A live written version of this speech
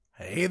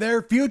Hey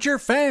there, future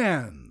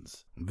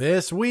fans!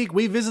 This week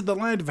we visit the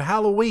land of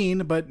Halloween,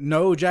 but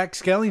no Jack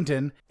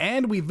Skellington,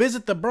 and we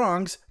visit the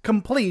Bronx,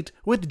 complete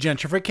with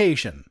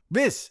gentrification.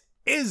 This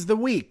is the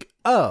week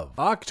of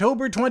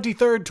October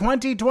 23rd,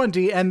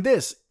 2020, and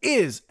this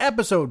is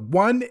episode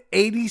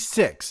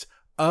 186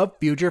 of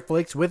Future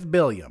Flicks with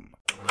Billiam.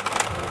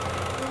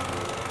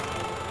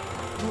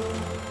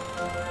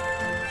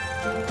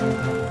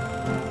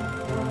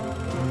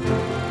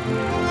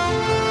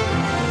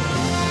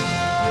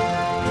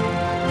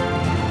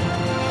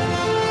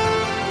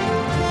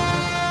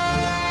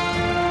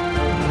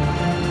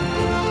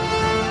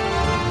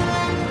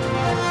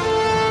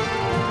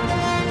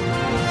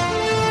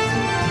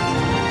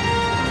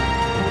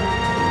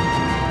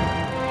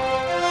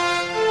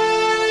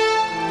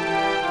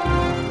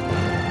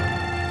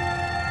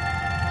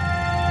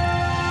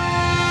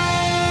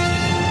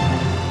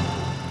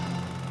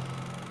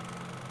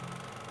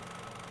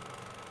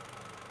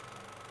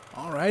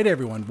 Alright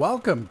everyone,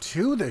 welcome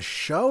to the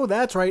show.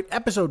 That's right,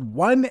 episode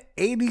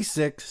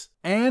 186,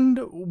 and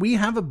we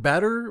have a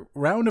better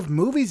round of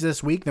movies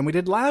this week than we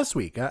did last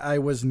week. I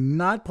was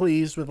not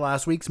pleased with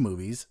last week's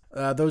movies.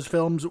 Those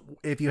films,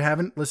 if you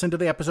haven't listened to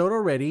the episode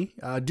already,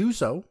 do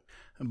so.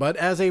 But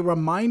as a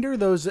reminder,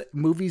 those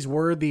movies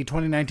were the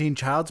 2019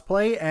 Child's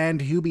Play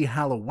and Hubie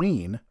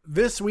Halloween.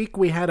 This week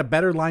we had a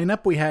better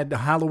lineup. We had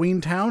Halloween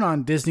Town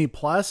on Disney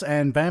Plus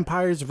and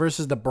Vampires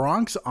vs. the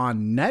Bronx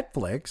on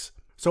Netflix.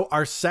 So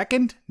our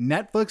second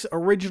Netflix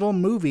original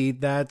movie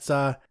that's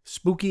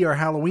spooky or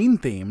Halloween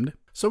themed.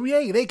 So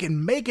yay, they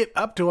can make it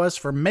up to us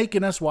for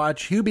making us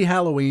watch Hubie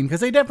Halloween, because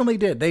they definitely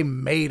did. They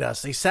made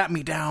us. They sat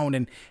me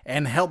down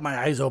and held my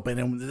eyes open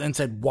and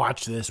said,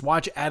 watch this.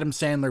 Watch Adam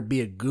Sandler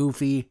be a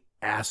goofy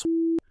asshole.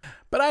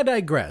 But I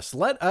digress.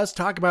 Let us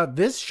talk about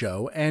this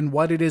show and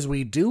what it is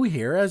we do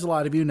here. As a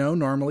lot of you know,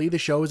 normally the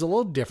show is a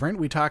little different.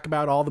 We talk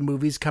about all the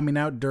movies coming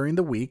out during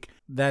the week.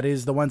 That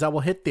is the ones that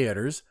will hit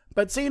theaters.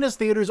 But seeing as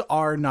theaters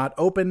are not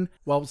open,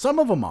 well, some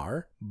of them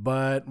are,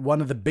 but one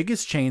of the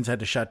biggest chains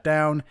had to shut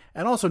down,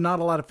 and also not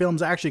a lot of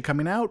films actually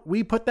coming out,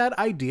 we put that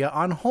idea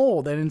on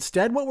hold. And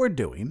instead what we're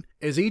doing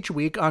is each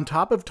week, on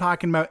top of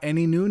talking about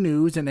any new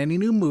news and any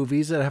new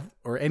movies that have,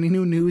 or any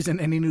new news and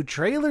any new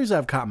trailers that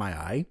have caught my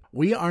eye,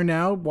 we are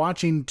now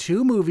watching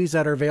two movies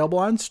that are available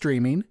on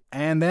streaming,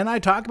 and then I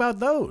talk about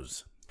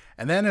those.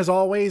 And then, as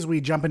always,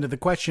 we jump into the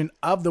question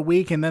of the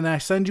week, and then I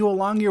send you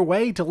along your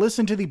way to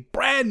listen to the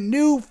brand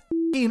new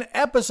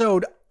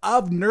episode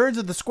of Nerds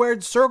of the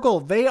Squared Circle.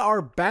 They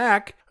are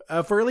back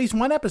for at least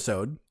one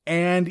episode,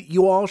 and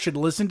you all should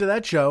listen to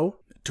that show,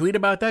 tweet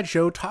about that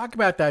show, talk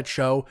about that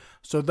show,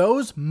 so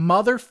those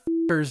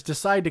motherfuckers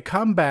decide to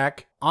come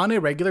back on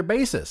a regular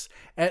basis,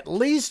 at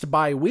least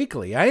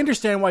bi-weekly. I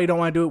understand why you don't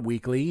want to do it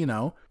weekly, you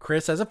know.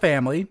 Chris has a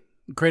family,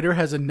 Critter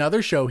has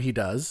another show he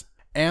does,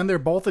 and they're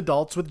both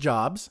adults with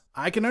jobs.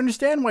 I can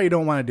understand why you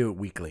don't want to do it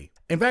weekly.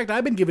 In fact,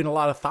 I've been giving a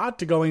lot of thought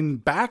to going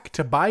back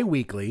to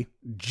bi-weekly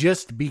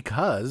just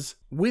because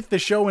with the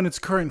show in its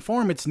current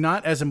form, it's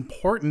not as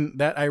important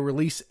that I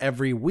release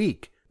every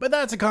week. But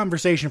that's a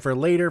conversation for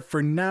later.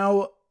 For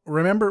now,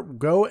 remember,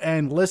 go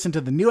and listen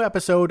to the new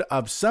episode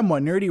of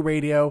Somewhat Nerdy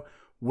Radio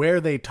where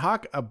they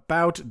talk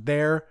about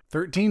their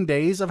 13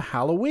 days of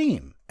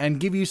Halloween and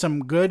give you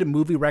some good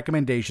movie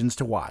recommendations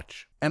to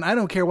watch. And I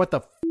don't care what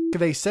the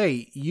they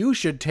say, you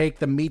should take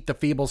the Meet the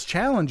Feebles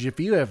challenge if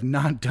you have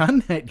not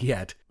done that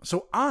yet.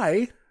 So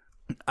I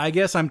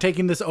guess I'm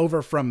taking this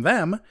over from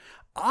them.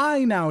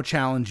 I now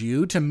challenge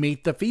you to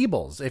Meet the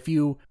Feebles. If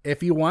you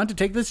want to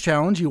take this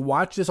challenge, you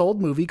watch this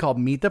old movie called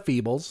Meet the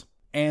Feebles,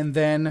 and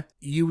then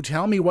you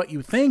tell me what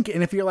you think.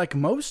 And if you're like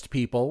most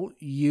people,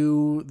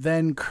 you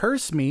then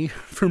curse me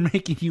for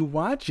making you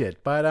watch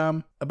it.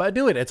 But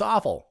do it. It's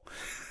awful.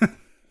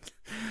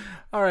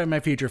 All right, my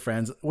future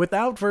friends,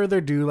 without further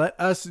ado, let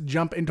us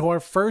jump into our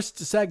first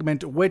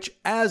segment, which,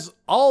 as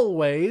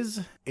always,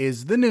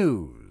 is the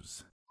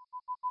news.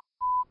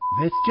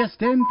 This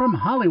just in from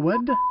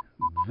Hollywood,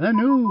 the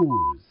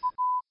news.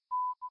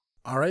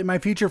 All right, my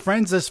future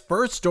friends, this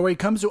first story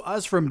comes to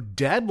us from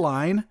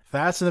Deadline.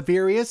 Fast and the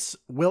Furious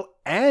will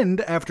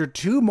end after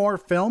two more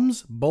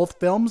films.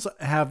 Both films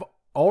have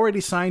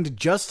already signed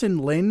Justin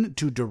Lin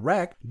to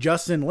direct.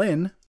 Justin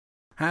Lin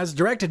has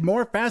directed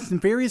more Fast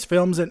and Furious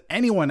films than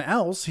anyone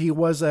else. He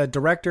was a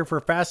director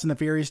for Fast and the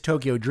Furious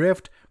Tokyo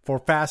Drift, for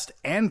Fast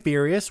and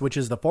Furious, which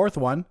is the fourth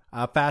one,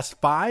 Fast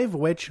 5,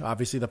 which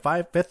obviously the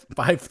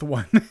fifth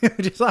one,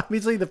 which is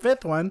obviously the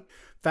fifth one,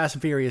 Fast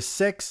and Furious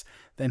 6.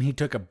 Then he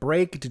took a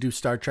break to do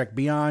Star Trek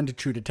Beyond,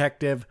 True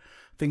Detective,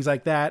 things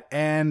like that,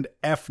 and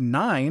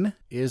F9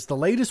 is the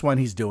latest one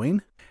he's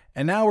doing.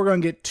 And now we're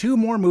going to get two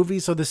more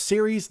movies, so the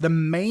series, the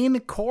main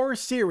core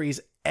series,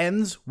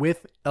 ends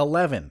with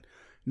 11.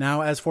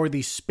 Now, as for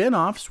the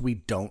spin-offs, we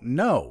don't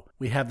know.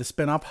 We have the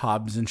spin-off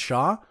Hobbs and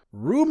Shaw,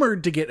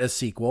 rumored to get a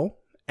sequel,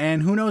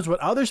 and who knows what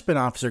other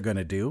spin-offs are going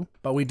to do.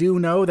 But we do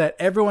know that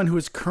everyone who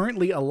is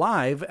currently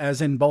alive,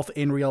 as in both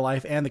in real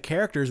life and the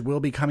characters, will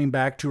be coming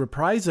back to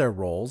reprise their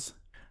roles.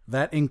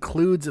 That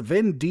includes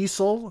Vin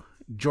Diesel,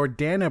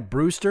 Jordana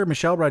Brewster,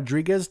 Michelle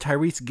Rodriguez,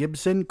 Tyrese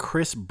Gibson,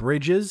 Chris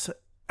Bridges,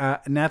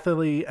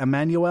 Nathalie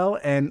Emmanuel,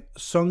 and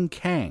Sung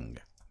Kang.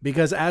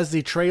 Because as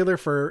the trailer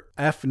for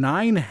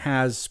F9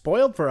 has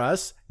spoiled for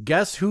us,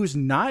 guess who's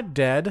not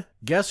dead?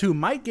 Guess who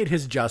might get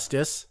his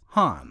justice?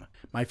 Han.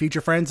 My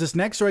future friends, this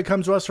next story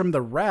comes to us from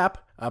The Wrap.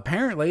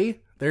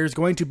 Apparently, there's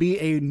going to be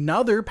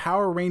another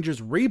Power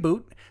Rangers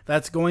reboot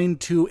that's going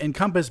to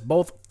encompass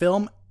both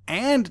film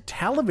and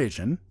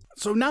television.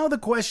 So now the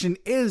question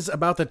is,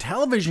 about the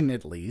television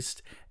at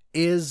least,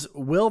 is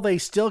will they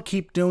still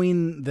keep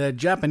doing the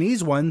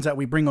Japanese ones that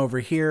we bring over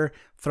here,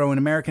 throw in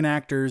American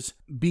actors?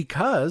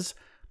 Because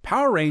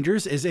Power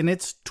Rangers is in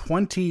its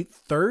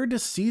 23rd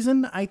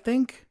season, I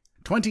think.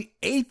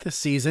 28th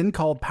season,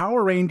 called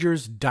Power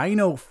Rangers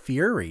Dino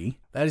Fury.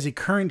 That is a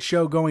current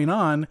show going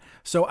on.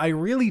 So I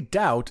really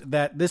doubt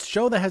that this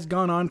show that has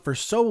gone on for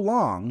so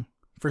long,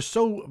 for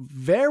so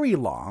very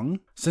long,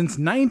 since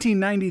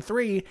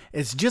 1993,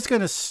 is just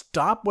going to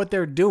stop what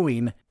they're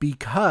doing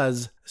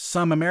because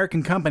some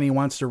American company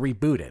wants to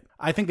reboot it.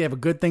 I think they have a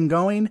good thing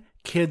going.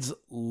 Kids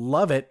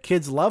love it.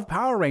 Kids love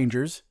Power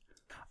Rangers.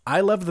 I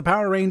loved the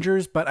Power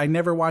Rangers, but I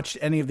never watched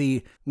any of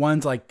the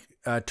ones like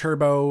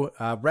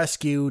Turbo,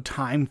 Rescue,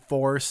 Time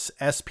Force,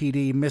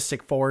 SPD,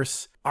 Mystic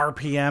Force,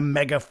 RPM,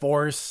 Mega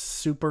Force,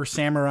 Super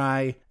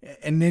Samurai,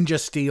 and Ninja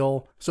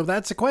Steel. So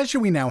that's the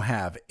question we now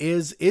have.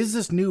 Is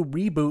this new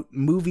reboot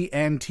movie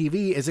and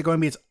TV, is it going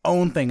to be its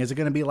own thing? Is it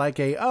going to be like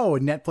a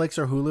Netflix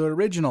or Hulu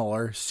original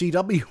or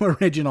CW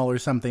original or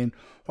something,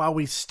 while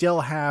we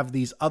still have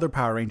these other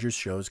Power Rangers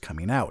shows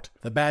coming out?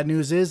 The bad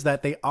news is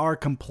that they are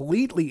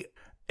completely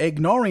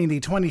ignoring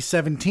the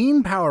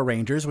 2017 Power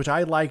Rangers, which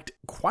I liked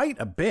quite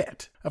a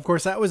bit. Of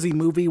course, that was the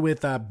movie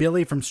with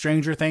Billy from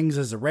Stranger Things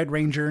as the Red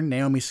Ranger,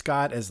 Naomi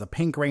Scott as the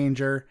Pink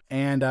Ranger,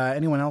 and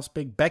anyone else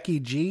big? Becky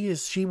G,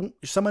 is she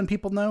someone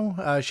people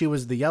know? She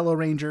was the Yellow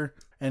Ranger.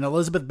 And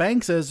Elizabeth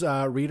Banks as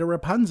Rita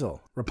Repulsa.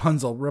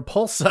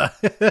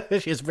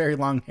 She has very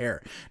long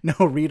hair. No,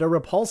 Rita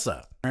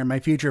Repulsa. All right,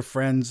 my future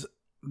friends,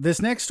 this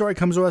next story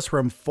comes to us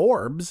from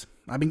Forbes.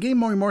 I've been getting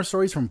more and more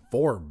stories from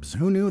Forbes.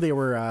 Who knew they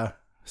were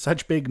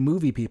such big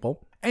movie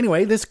people?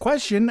 Anyway, this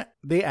question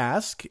they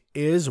ask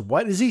is,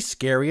 what is the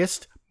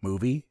scariest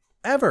movie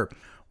ever?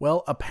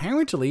 Well,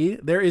 apparently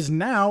there is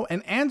now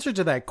an answer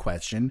to that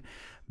question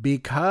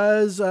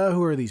because,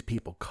 who are these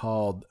people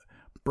called?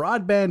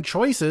 Broadband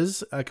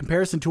Choices, a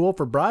comparison tool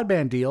for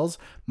broadband deals,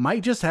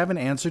 might just have an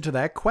answer to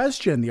that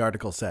question, the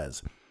article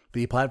says.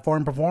 The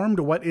platform performed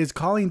what is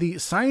calling the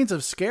Science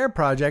of Scare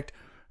project,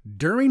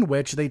 during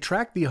which they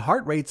tracked the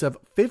heart rates of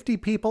 50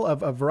 people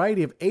of a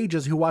variety of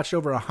ages who watched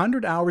over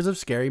 100 hours of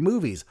scary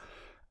movies.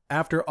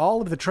 After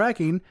all of the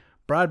tracking,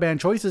 Broadband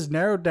Choices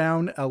narrowed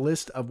down a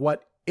list of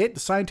what it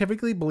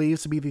scientifically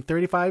believes to be the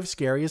 35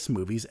 scariest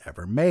movies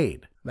ever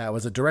made. That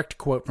was a direct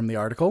quote from the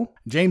article.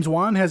 James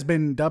Wan has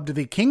been dubbed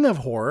the king of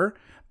horror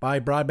by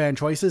Broadband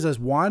Choices, as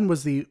Wan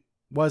was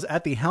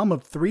at the helm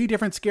of 3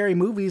 different scary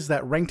movies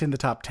that ranked in the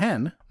top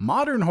 10.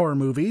 Modern horror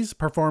movies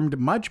performed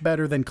much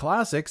better than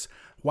classics,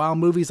 while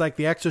movies like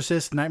The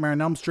Exorcist, Nightmare on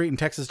Elm Street, and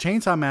Texas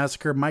Chainsaw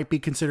Massacre might be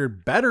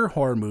considered better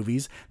horror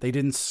movies. They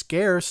didn't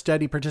scare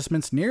study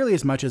participants nearly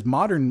as much as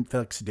modern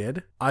flicks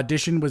did.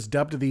 Audition was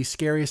dubbed the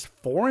scariest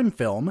foreign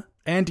film.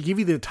 And to give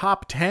you the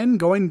top 10,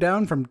 going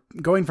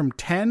from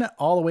 10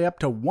 all the way up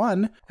to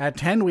 1, at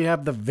 10 we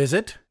have The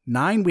Visit,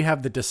 9 we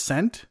have The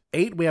Descent,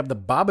 8 we have The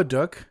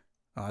Babadook.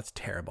 Oh, that's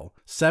terrible.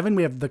 7,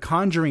 we have The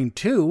Conjuring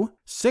 2.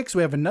 6,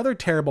 we have another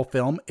terrible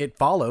film, It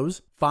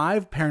Follows.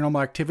 5,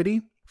 Paranormal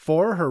Activity.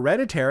 4,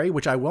 Hereditary,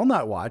 which I will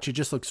not watch. It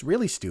just looks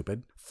really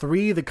stupid.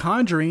 3, The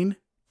Conjuring.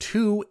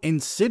 2,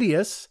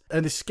 Insidious.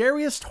 And the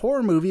scariest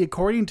horror movie,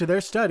 according to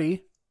their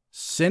study,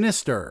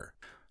 Sinister.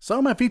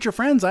 So, my future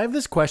friends, I have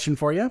this question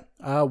for you.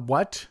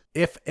 What,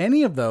 if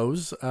any of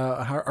those,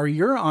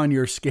 are on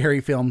your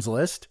scary films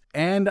list?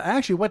 And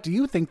actually, what do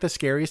you think the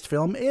scariest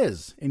film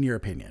is, in your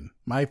opinion?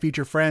 My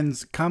future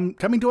friends,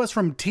 coming to us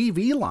from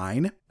TV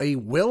Line, a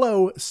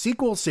Willow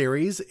sequel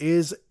series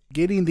is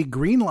getting the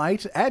green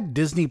light at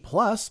Disney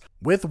Plus,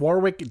 with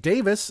Warwick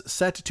Davis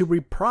set to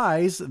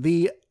reprise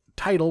the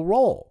title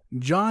role.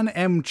 John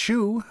M.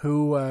 Chu,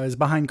 who is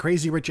behind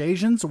Crazy Rich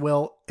Asians,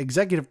 will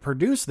executive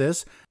produce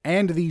this,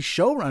 and the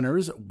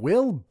showrunners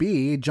will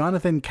be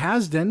Jonathan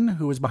Kasdan,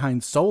 who is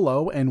behind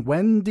Solo, and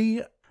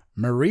Wendy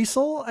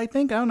Marisol, I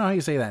think. I don't know how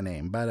you say that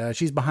name, but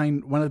she's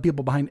behind one of the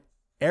people behind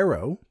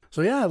Arrow.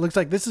 So yeah, it looks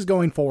like this is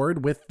going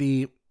forward with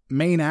the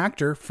main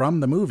actor from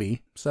the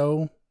movie.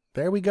 So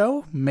there we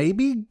go.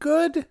 Maybe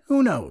good.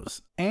 Who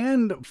knows?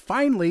 And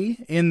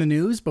finally, in the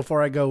news,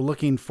 before I go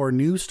looking for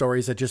news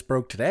stories that just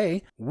broke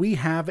today, we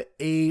have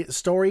a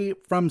story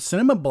from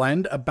Cinema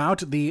Blend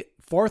about the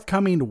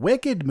forthcoming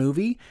Wicked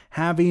movie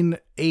having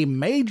a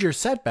major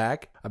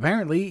setback.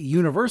 Apparently,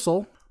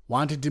 Universal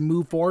wanted to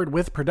move forward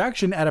with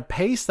production at a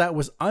pace that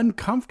was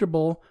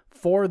uncomfortable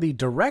for the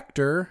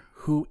director,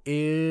 who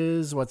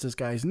is, what's this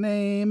guy's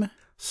name?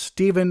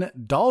 Stephen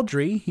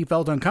Daldry. He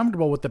felt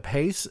uncomfortable with the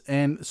pace,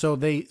 and so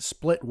they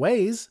split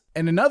ways.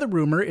 And another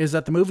rumor is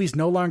that the movie's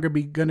no longer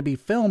going to be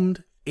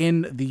filmed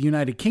in the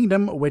United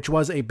Kingdom, which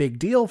was a big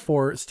deal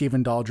for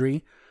Stephen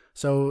Daldry.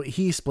 So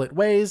he split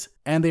ways,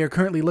 and they are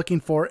currently looking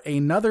for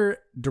another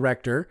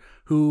director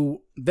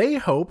who they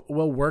hope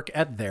will work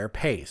at their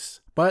pace.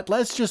 But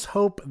let's just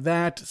hope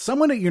that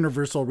someone at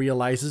Universal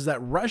realizes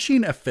that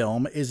rushing a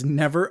film is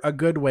never a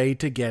good way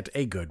to get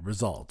a good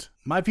result.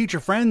 My future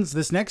friends,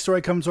 this next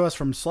story comes to us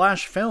from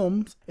Slash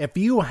Films. If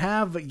you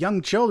have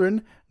young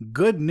children,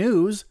 good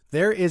news.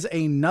 There is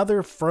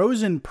another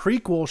Frozen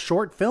prequel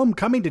short film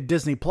coming to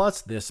Disney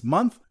Plus this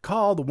month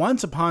called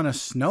Once Upon a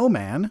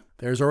Snowman.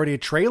 There's already a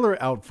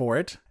trailer out for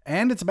it,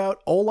 and it's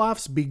about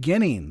Olaf's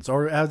beginnings,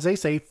 or as they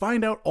say,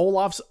 find out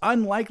Olaf's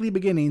unlikely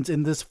beginnings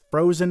in this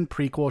Frozen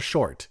prequel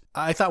short.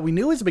 I thought we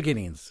knew his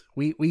beginnings.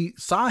 We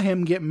saw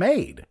him get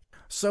made.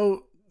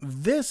 So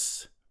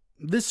this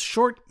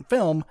short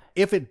film,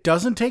 if it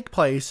doesn't take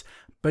place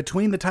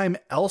between the time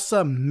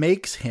Elsa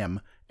makes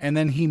him and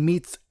then he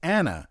meets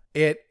Anna,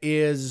 it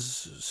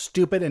is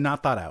stupid and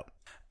not thought out.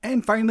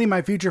 And finally,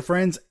 my future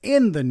friends,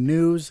 in the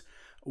news,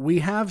 we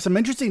have some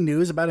interesting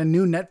news about a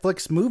new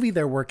Netflix movie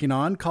they're working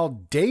on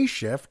called Day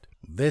Shift.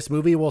 This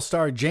movie will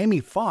star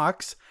Jamie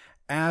Foxx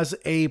as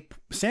a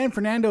San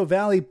Fernando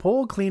Valley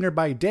pool cleaner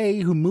by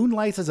day who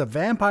moonlights as a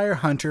vampire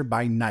hunter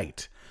by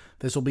night.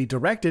 This will be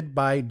directed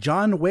by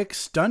John Wick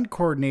stunt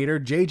coordinator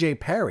J.J.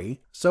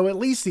 Perry, so at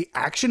least the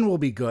action will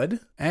be good.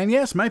 And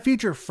yes, my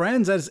future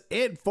friends, that is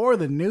it for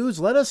the news.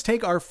 Let us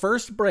take our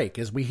first break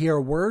as we hear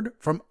a word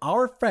from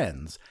our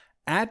friends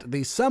at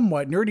the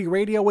Somewhat Nerdy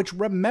Radio, which,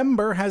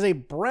 remember, has a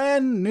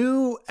brand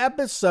new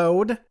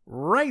episode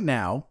right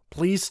now.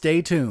 Please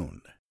stay tuned.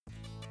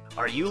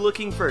 Are you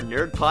looking for a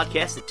nerd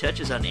podcast that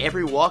touches on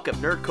every walk of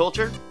nerd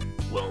culture?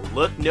 Well,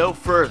 look no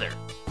further.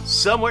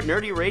 Somewhat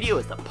Nerdy Radio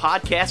is the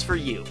podcast for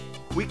you.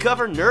 We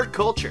cover nerd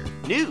culture,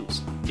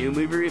 news, new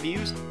movie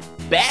reviews,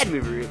 bad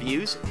movie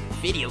reviews,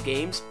 video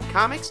games,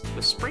 comics,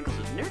 with sprinkles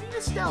of nerdy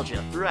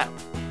nostalgia throughout.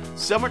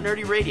 Somewhat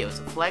Nerdy Radio is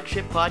a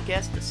flagship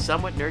podcast of the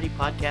Somewhat Nerdy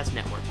Podcast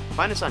Network.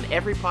 Find us on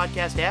every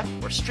podcast app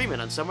or stream it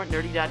on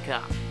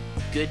somewhatnerdy.com.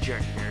 Good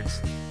journey,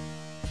 nerds.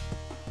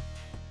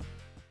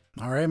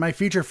 All right, my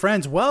future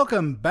friends,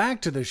 welcome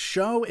back to the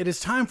show. It is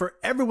time for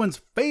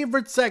everyone's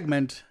favorite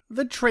segment,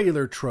 the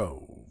Trailer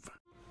Trove.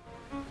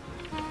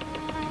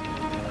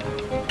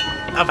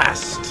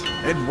 Avast,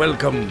 and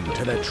welcome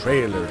to the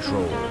Trailer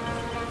Trove.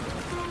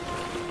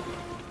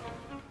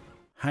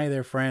 Hi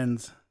there,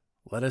 friends.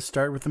 Let us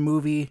start with a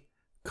movie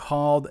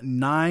called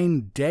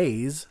 9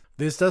 Days.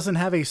 This doesn't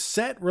have a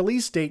set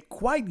release date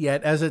quite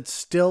yet, as it's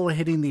still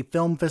hitting the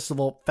film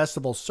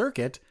festival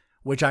circuit,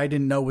 which I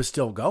didn't know was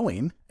still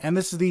going. And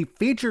this is the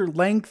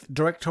feature-length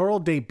directorial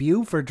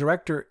debut for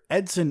director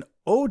Edson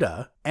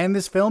Oda. And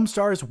this film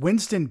stars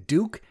Winston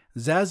Duke,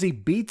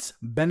 Zazie Beetz,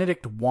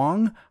 Benedict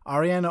Wong,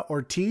 Ariana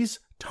Ortiz,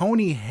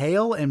 Tony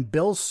Hale, and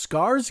Bill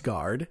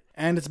Skarsgård.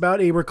 And it's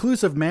about a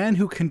reclusive man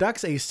who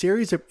conducts a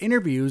series of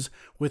interviews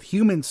with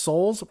human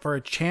souls for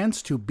a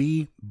chance to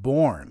be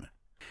born.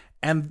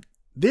 And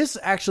this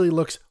actually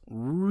looks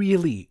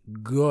really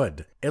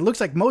good. It looks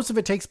like most of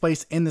it takes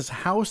place in this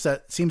house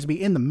that seems to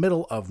be in the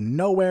middle of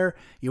nowhere.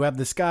 You have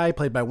this guy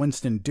played by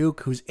Winston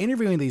Duke who's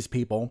interviewing these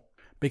people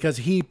because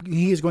he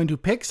is going to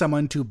pick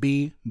someone to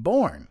be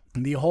born.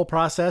 The whole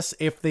process,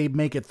 if they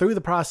make it through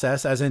the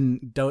process, as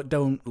in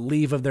don't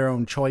leave of their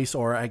own choice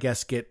or I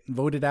guess get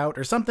voted out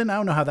or something, I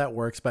don't know how that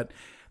works, but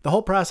the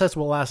whole process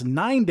will last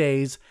 9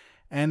 days.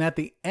 And at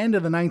the end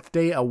of the 9th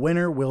day, a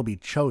winner will be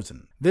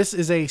chosen. This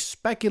is a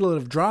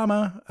speculative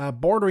drama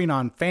bordering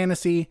on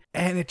fantasy,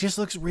 and it just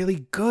looks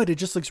really good. It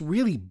just looks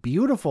really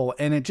beautiful,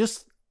 and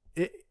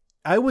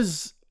I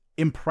was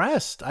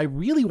impressed. I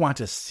really want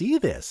to see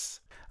this.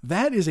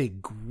 That is a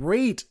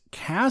great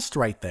cast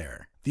right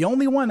there. The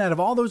only one out of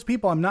all those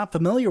people I'm not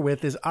familiar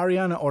with is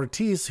Ariana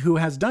Ortiz, who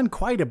has done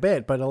quite a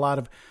bit, but a lot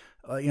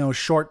of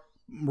short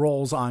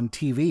roles on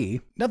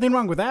TV. Nothing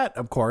wrong with that,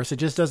 of course. It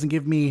just doesn't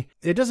give me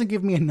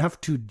enough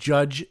to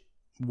judge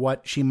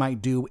what she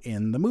might do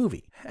in the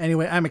movie.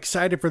 Anyway, I'm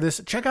excited for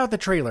this. Check out the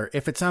trailer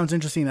if it sounds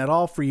interesting at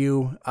all for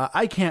you.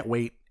 I can't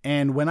wait.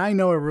 And when I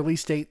know a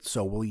release date,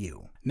 so will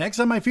you. Next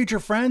on my future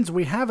friends,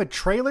 we have a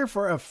trailer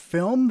for a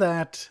film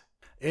that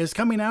is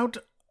coming out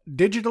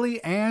digitally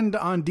and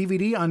on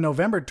DVD on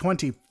November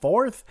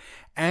 24th.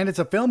 And it's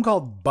a film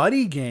called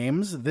Buddy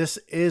Games. This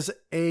is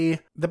the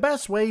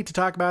best way to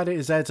talk about it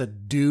is that it's a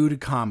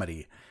dude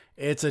comedy.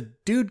 It's a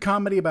dude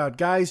comedy about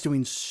guys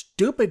doing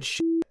stupid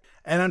shit.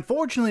 And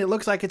unfortunately, it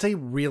looks like it's a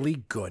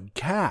really good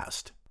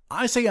cast.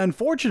 I say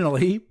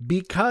unfortunately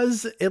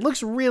because it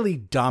looks really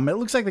dumb. It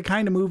looks like the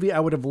kind of movie I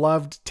would have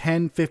loved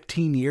 10,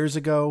 15 years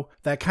ago.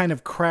 That kind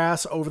of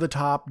crass,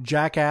 over-the-top,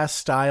 jackass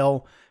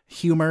style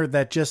humor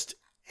that just,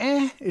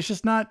 it's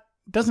just not,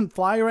 doesn't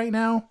fly right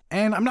now.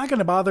 And I'm not going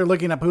to bother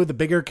looking up who the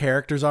bigger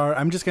characters are.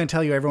 I'm just going to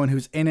tell you everyone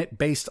who's in it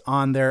based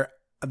on the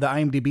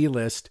IMDb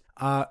list.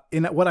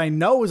 In what I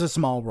know is a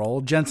small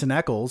role, Jensen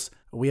Ackles.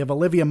 We have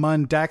Olivia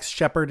Munn, Dax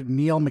Shepard,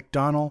 Neil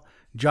McDonough,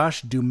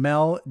 Josh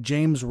Duhamel,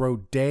 James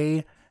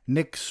Roday,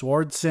 Nick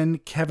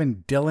Swardson,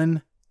 Kevin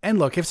Dillon, And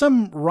look, if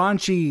some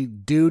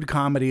raunchy dude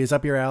comedy is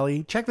up your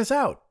alley, check this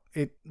out.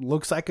 It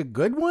looks like a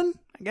good one,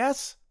 I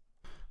guess.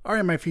 All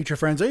right, my future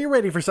friends, are you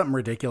ready for something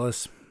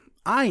ridiculous?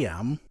 I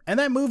am. And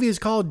that movie is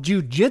called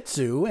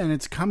Jiu-Jitsu, and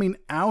it's coming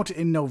out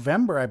in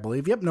November, I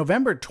believe. Yep,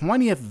 November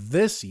 20th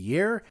this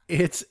year.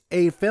 It's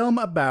a film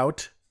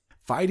about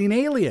fighting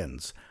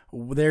aliens.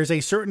 There's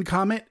a certain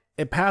comet.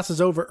 It passes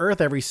over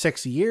Earth every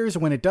 6 years.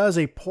 When it does,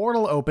 a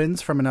portal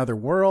opens from another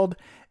world.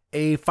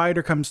 A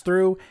fighter comes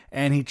through,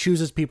 and he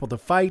chooses people to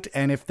fight,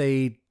 and if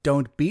they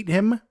don't beat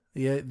him,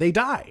 they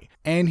die.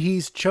 And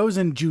he's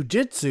chosen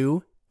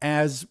jiu-jitsu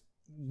as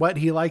what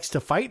he likes to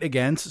fight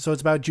against. So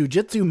it's about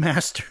jiu-jitsu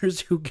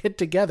masters who get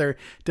together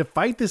to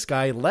fight this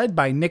guy, led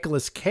by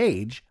Nicolas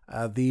Cage.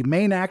 The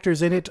main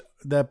actors in it,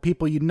 the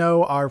people you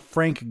know, are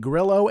Frank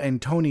Grillo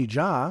and Tony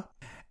Jaa.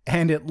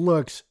 And it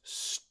looks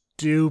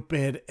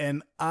stupid,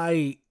 and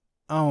I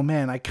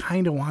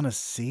kind of want to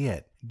see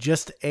it.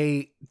 Just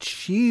a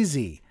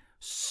cheesy,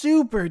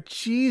 super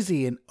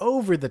cheesy and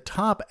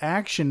over-the-top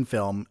action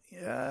film.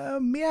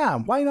 Yeah,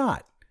 why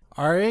not?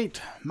 All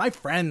right, my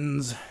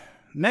friends.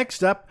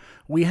 Next up,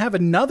 we have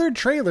another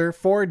trailer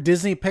for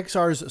Disney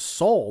Pixar's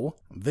Soul.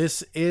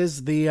 This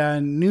is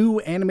the new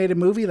animated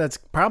movie that's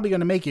probably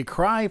going to make you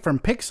cry from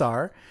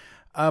Pixar,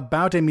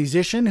 about a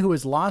musician who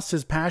has lost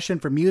his passion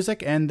for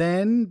music and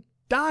then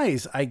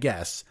dies, I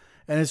guess,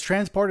 and is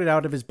transported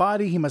out of his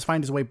body. He must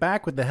find his way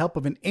back with the help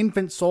of an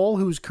infant soul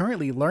who's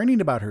currently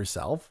learning about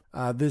herself.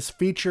 This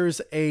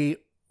features a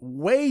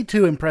way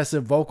too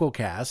impressive vocal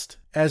cast.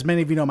 As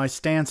many of you know, my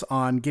stance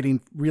on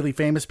getting really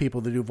famous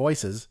people to do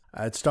voices.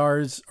 It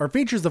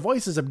features the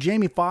voices of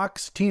Jamie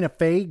Foxx, Tina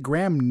Fey,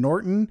 Graham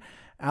Norton,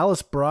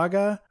 Alice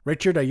Braga,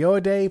 Richard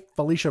Ayoade,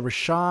 Felicia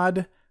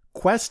Rashad,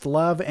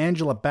 Questlove,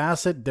 Angela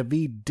Bassett,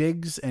 Daveed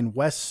Diggs, and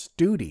Wes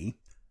Studi.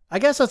 I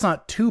guess that's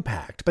not too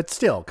packed, but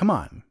still, come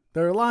on.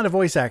 There are a lot of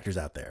voice actors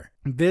out there.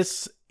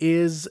 This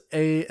is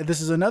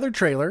another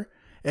trailer.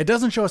 It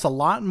doesn't show us a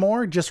lot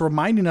more, just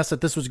reminding us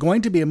that this was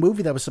going to be a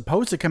movie that was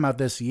supposed to come out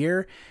this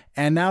year,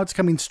 and now it's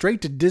coming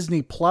straight to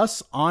Disney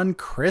Plus on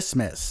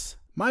Christmas.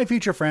 My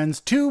future friends,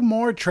 2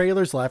 more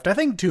trailers left. I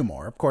think 2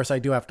 more. Of course, I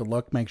do have to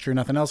look, make sure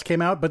nothing else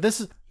came out, but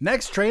this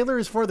next trailer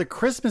is for The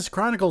Christmas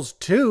Chronicles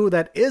 2.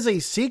 That is a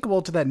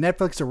sequel to that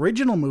Netflix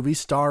original movie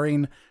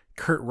starring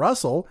Kurt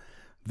Russell.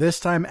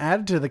 This time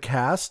added to the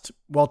cast,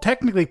 well,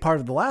 technically part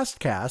of the last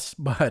cast,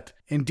 but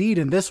indeed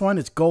in this one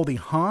it's Goldie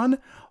Hawn.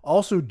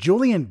 Also,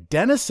 Julian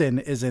Dennison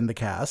is in the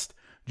cast.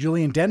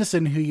 Julian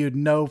Dennison, who you'd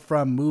know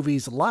from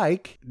movies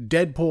like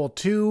Deadpool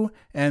 2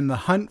 and The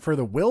Hunt for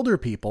the Wilder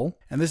People.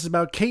 And this is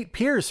about Kate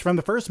Pierce from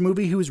the first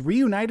movie, who's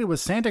reunited with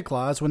Santa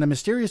Claus when a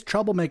mysterious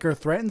troublemaker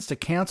threatens to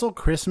cancel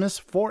Christmas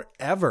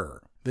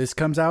forever. This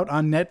comes out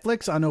on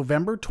Netflix on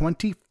November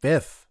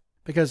 25th.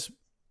 Because,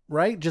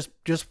 right, just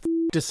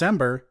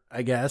December,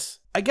 I guess.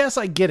 I guess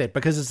I get it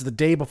because it's the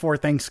day before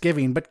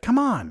Thanksgiving, but come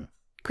on.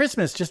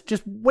 Christmas,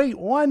 just wait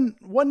one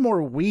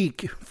more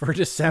week for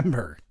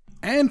December.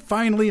 And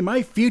finally,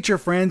 my future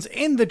friends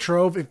in the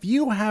trove, if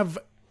you have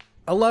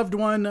a loved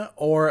one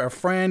or a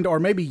friend, or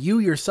maybe you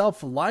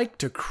yourself like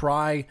to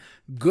cry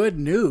good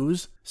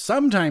news,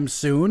 sometime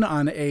soon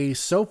on a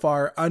so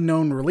far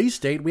unknown release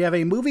date, we have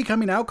a movie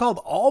coming out called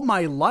All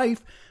My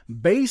Life,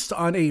 based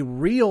on a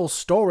real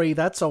story.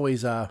 That's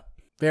always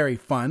very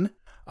fun.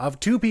 Of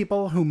 2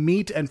 people who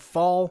meet and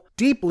fall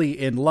deeply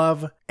in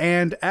love,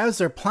 and as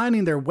they're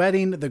planning their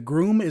wedding, the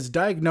groom is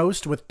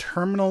diagnosed with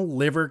terminal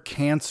liver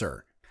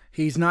cancer.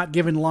 He's not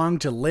given long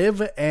to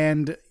live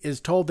and is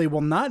told they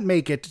will not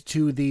make it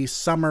to the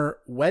summer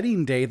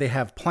wedding day they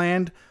have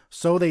planned,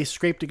 so they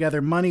scrape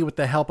together money with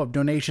the help of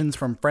donations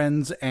from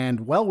friends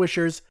and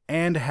well-wishers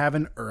and have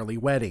an early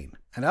wedding.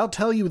 And I'll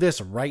tell you this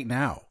right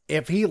now,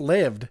 if he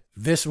lived,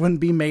 this wouldn't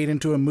be made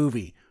into a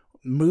movie.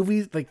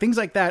 Movies, like things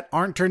like that,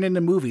 aren't turned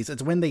into movies.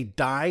 It's when they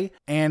die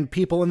and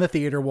people in the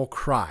theater will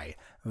cry.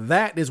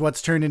 That is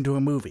what's turned into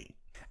a movie.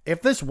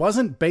 If this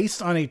wasn't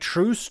based on a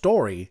true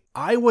story,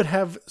 I would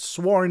have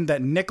sworn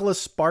that Nicholas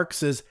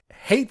Sparks'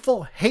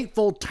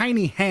 hateful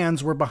tiny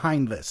hands were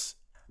behind this.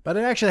 But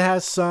it actually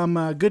has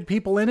some good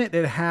people in it.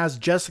 It has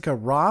Jessica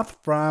Roth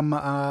from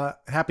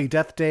Happy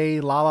Death Day,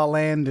 La La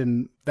Land,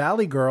 and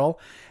Valley Girl,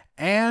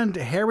 and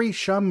Harry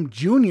Shum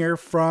Jr.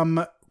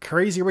 from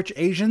Crazy Rich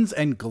Asians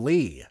and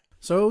Glee.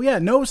 So yeah,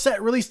 no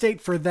set release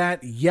date for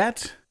that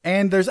yet.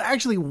 And there's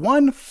actually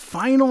one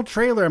final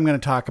trailer I'm going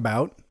to talk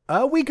about.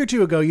 A week or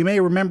 2 ago, you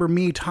may remember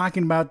me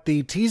talking about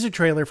the teaser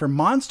trailer for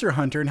Monster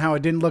Hunter and how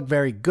it didn't look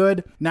very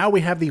good. Now we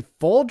have the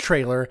full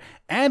trailer,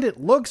 and it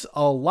looks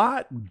a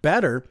lot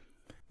better.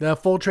 The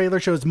full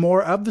trailer shows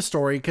more of the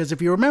story, because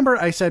if you remember,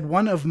 I said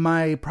one of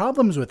my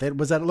problems with it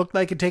was that it looked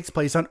like it takes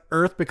place on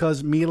Earth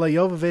because Milla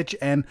Jovovich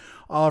and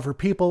all of her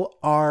people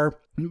are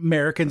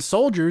American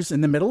soldiers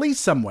in the Middle East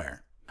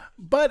somewhere.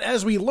 But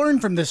as we learn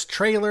from this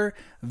trailer,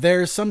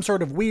 there's some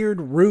sort of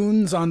weird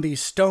runes on these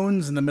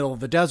stones in the middle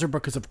of the desert,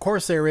 because of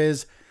course there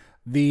is.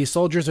 The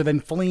soldiers are then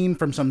fleeing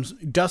from some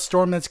dust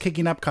storm that's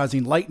kicking up,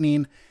 causing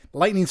lightning.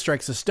 Lightning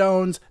strikes the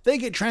stones. They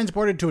get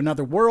transported to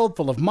another world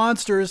full of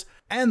monsters,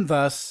 and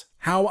thus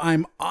how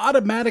I'm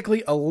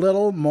automatically a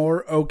little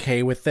more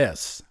okay with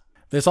this.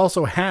 This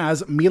also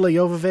has Milla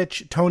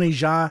Jovovich, Tony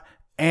Jaa,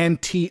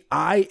 and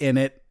T.I. in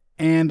it,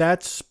 and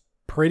that's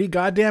pretty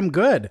goddamn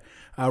good.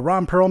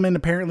 Ron Perlman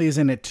apparently is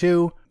in it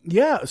too.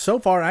 Yeah, so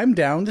far I'm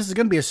down. This is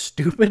going to be a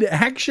stupid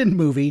action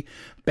movie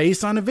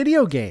based on a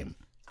video game.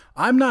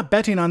 I'm not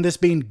betting on this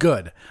being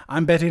good.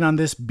 I'm betting on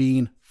this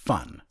being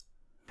fun.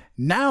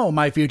 Now,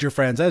 my future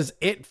friends, that is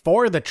it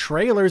for the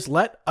trailers.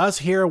 Let us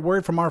hear a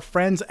word from our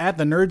friends at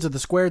the Nerds of the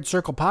Squared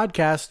Circle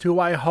podcast, who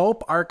I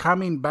hope are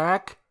coming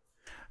back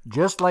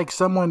just like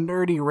Someone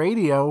Nerdy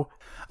Radio.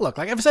 Look,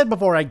 like I've said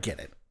before, I get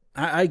it.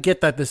 I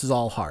get that this is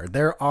all hard.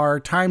 There are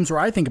times where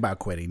I think about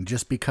quitting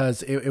just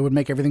because it would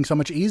make everything so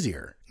much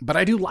easier. But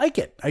I do like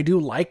it. I do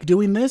like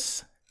doing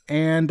this.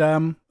 And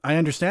I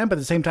understand, but at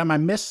the same time, I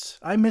miss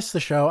the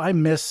show. I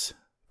miss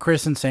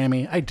Chris and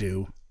Sammy. I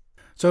do.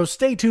 So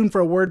stay tuned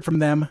for a word from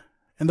them,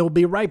 and they'll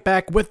be right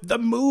back with the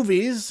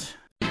movies.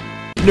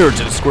 Nerds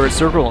in a Squared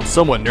Circle on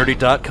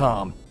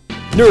SomewhatNerdy.com.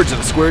 Nerds in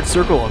a Squared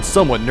Circle on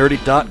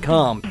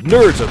SomewhatNerdy.com.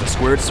 Nerds of the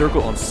Squared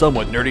Circle on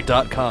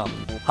SomewhatNerdy.com.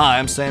 Hi,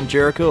 I'm Sam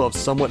Jericho of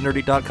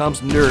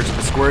SomewhatNerdy.com's Nerds in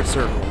the Squared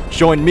Circle.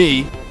 Join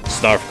me,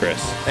 Snarf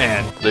Chris,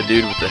 and the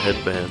dude with the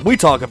headband. we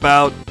talk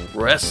about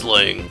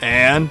Wrestling.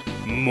 and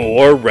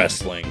More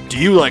wrestling. do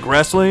you like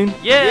wrestling?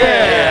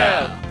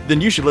 Yeah! Then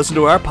you should listen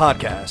to our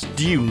podcast.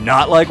 Do you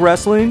not like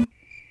wrestling?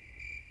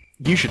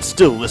 You should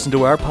still listen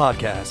to our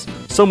podcast.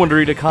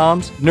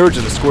 SomewhatNerdy.com's Nerds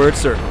in the Squared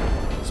Circle.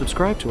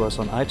 Subscribe to us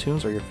on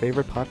iTunes or your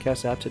favorite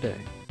podcast app today.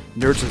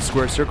 Nerds in the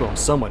Squared Circle on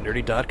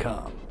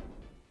SomewhatNerdy.com.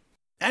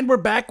 And we're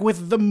back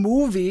with the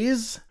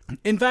movies.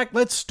 In fact,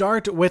 let's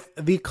start with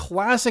the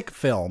classic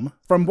film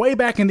from way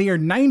back in the year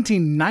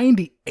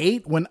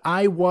 1998 when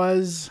I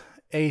was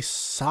a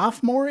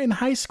sophomore in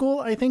high school.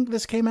 I think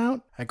this came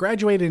out. I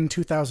graduated in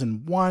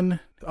 2001.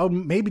 Oh,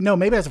 maybe I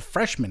was a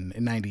freshman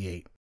in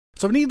 98.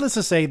 So needless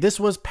to say, this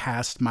was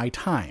past my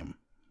time.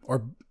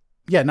 Or,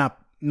 yeah,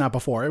 not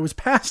before. It was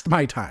past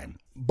my time.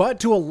 But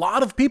to a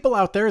lot of people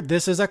out there,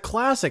 this is a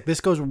classic.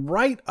 This goes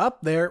right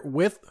up there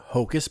with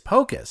Hocus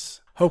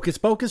Pocus. Hocus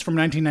Pocus from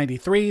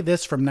 1993,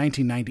 this from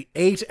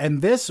 1998,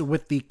 and this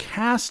with the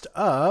cast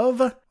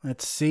of,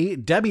 let's see,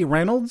 Debbie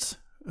Reynolds,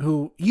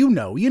 who you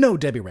know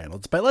Debbie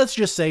Reynolds, but let's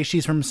just say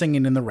she's from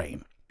Singing in the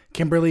Rain.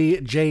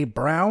 Kimberly J.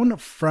 Brown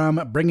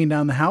from Bringing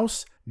Down the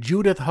House.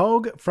 Judith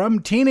Hogue from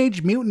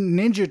Teenage Mutant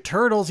Ninja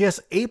Turtles.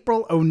 Yes,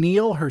 April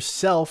O'Neil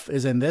herself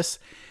is in this.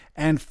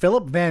 And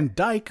Philip Van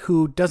Dyke,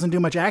 who doesn't do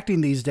much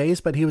acting these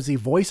days, but he was the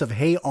voice of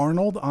Hey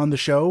Arnold on the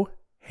show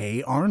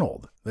Hey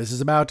Arnold. This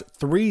is about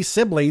three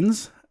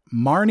siblings,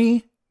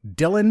 Marnie,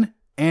 Dylan,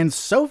 and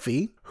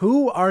Sophie,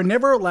 who are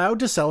never allowed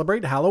to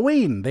celebrate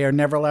Halloween. They are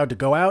never allowed to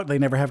go out. They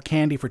never have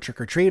candy for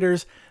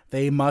trick-or-treaters.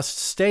 They must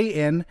stay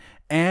in.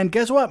 And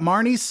guess what?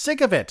 Marnie's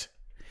sick of it.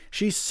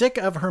 She's sick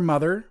of her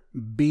mother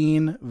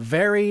being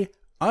very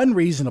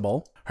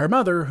unreasonable. Her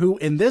mother, who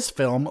in this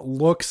film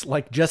looks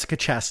like Jessica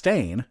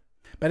Chastain.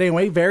 But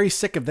anyway, very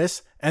sick of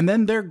this. And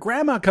then their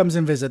grandma comes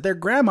and visit. Their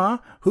grandma,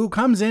 who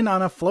comes in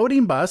on a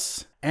floating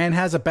bus and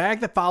has a bag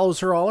that follows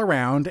her all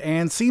around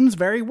and seems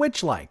very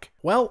witch-like.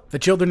 Well, the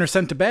children are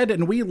sent to bed,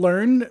 and we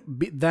learn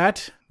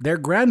that their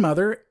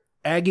grandmother,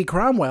 Aggie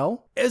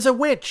Cromwell, is a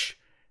witch.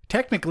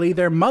 Technically,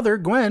 their mother,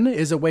 Gwen,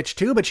 is a witch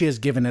too, but she has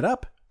given it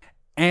up.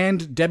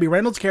 And Debbie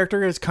Reynolds'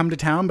 character has come to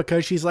town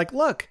because she's like,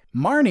 look,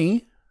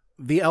 Marnie,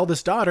 the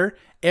eldest daughter,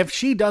 if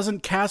she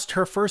doesn't cast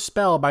her first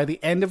spell by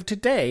the end of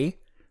today,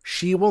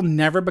 she will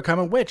never become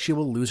a witch. She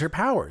will lose her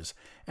powers.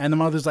 And the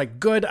mother's like,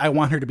 good, I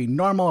want her to be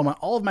normal. I want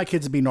all of my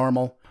kids to be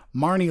normal.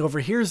 Marnie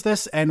overhears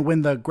this, and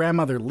when the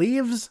grandmother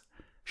leaves,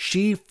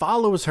 she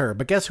follows her.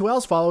 But guess who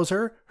else follows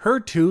her? Her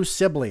two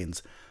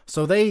siblings.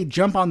 So they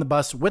jump on the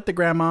bus with the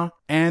grandma,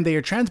 and they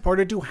are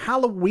transported to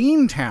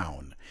Halloween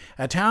Town,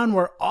 a town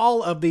where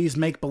all of these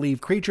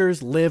make-believe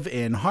creatures live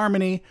in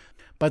harmony.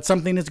 But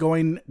something is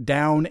going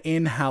down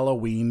in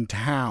Halloween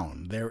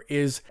Town. There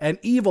is an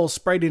evil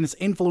spreading its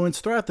influence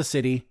throughout the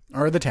city,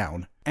 or the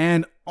town,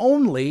 and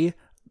only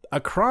a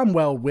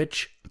Cromwell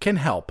witch can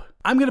help.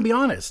 I'm going to be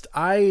honest,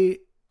 I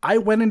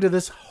went into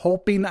this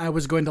hoping I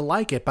was going to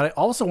like it, but I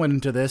also went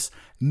into this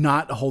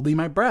not holding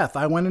my breath.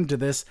 I went into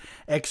this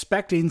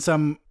expecting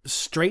some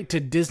straight to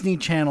Disney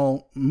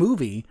Channel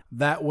movie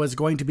that was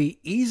going to be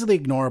easily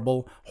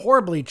ignorable,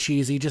 horribly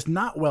cheesy, just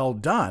not well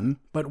done.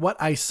 But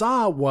what I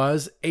saw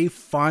was a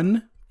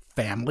fun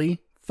family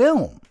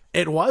film.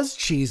 It was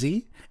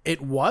cheesy.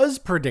 It was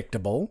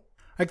predictable.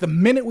 Like the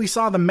minute we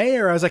saw the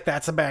mayor, I was like,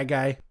 that's a bad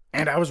guy.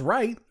 And I was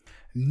right.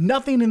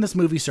 Nothing in this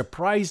movie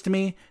surprised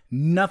me.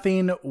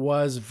 Nothing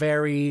was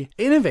very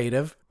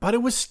innovative, but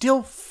it was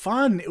still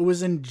fun. It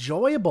was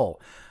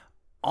enjoyable.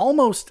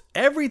 Almost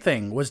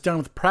everything was done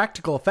with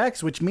practical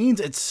effects, which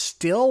means it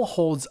still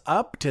holds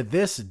up to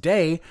this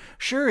day.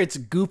 Sure, it's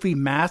goofy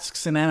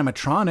masks and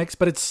animatronics,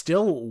 but it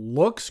still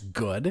looks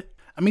good.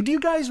 I mean, do you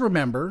guys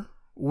remember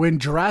when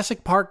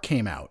Jurassic Park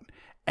came out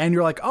and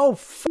you're like, oh,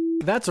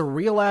 that's a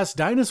real-ass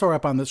dinosaur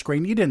up on the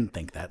screen? You didn't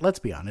think that. Let's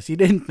be honest. You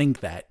didn't think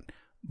that.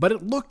 But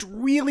it looked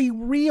really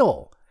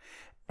real.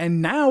 And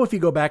now if you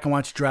go back and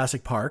watch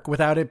Jurassic Park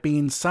without it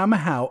being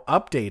somehow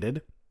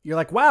updated, you're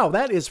like, wow,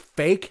 that is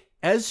fake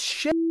as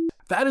shit.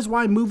 That is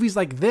why movies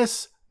like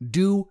this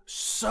do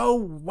so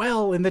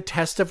well in the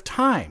test of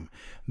time,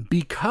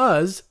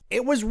 because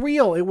it was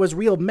real. It was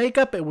real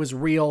makeup. It was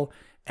real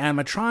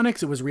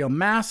animatronics. It was real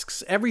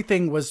masks.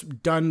 Everything was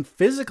done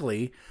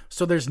physically.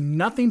 So there's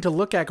nothing to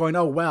look at going,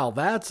 oh, well,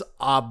 that's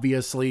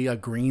obviously a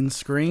green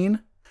screen.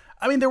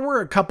 I mean, there were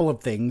a couple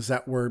of things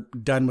that were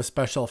done with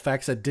special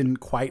effects that didn't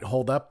quite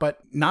hold up, but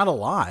not a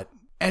lot.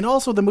 And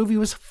also the movie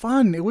was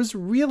fun. It was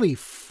really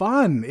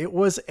fun. It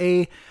was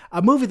a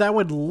movie that I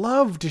would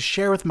love to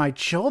share with my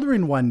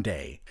children one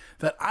day,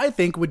 that I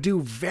think would do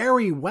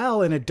very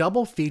well in a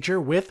double feature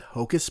with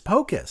Hocus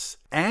Pocus.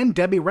 And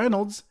Debbie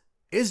Reynolds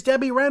is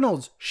Debbie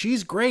Reynolds.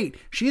 She's great.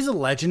 She's a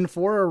legend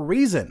for a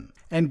reason.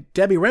 And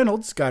Debbie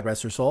Reynolds, God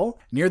rest her soul,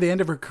 near the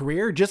end of her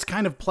career, just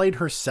kind of played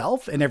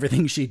herself in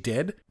everything she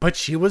did, but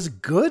she was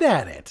good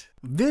at it.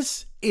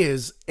 This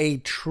is a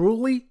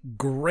truly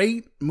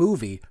great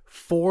movie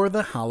for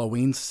the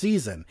Halloween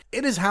season.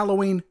 It is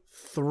Halloween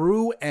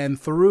through and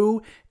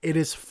through. It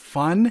is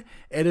fun.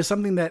 It is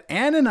something that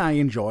Anne and I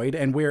enjoyed,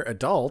 and we're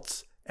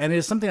adults, and it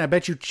is something I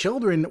bet you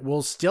children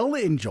will still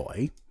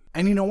enjoy.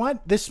 And you know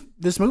what? This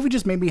movie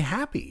just made me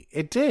happy.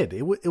 It did.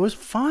 It was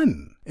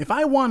fun. If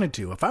I wanted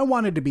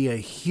to be a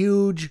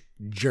huge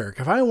jerk,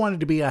 if I wanted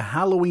to be a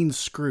Halloween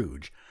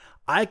Scrooge,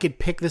 I could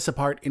pick this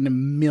apart in a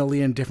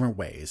million different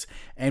ways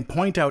and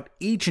point out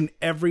each and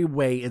every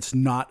way it's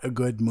not a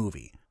good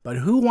movie. But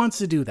who wants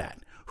to do that?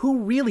 Who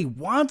really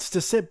wants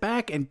to sit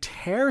back and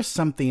tear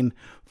something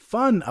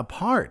fun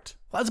apart?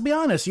 Let's be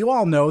honest, you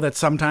all know that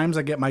sometimes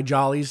I get my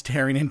jollies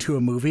tearing into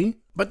a movie,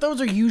 but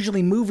those are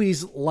usually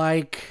movies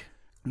like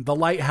The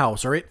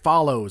Lighthouse, or It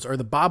Follows, or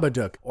The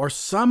Babadook, or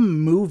some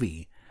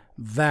movie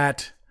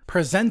that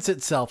presents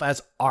itself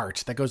as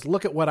art, that goes,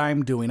 look at what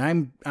I'm doing.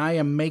 I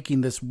am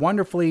making this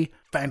wonderfully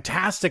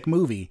fantastic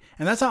movie.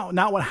 And that's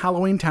not what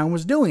Halloween Town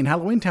was doing.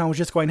 Halloween Town was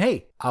just going,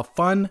 hey, a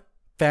fun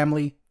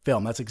family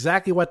film. That's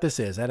exactly what this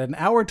is. At an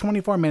hour,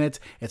 24 minutes,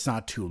 it's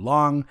not too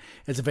long.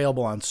 It's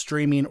available on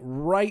streaming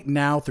right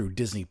now through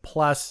Disney+.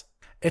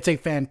 It's a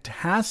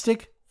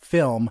fantastic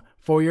film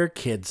for your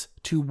kids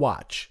to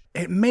watch.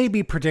 It may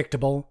be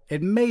predictable,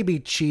 it may be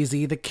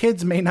cheesy, the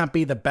kids may not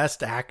be the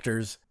best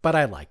actors, but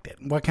I liked it.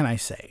 What can I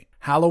say?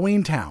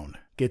 Halloween Town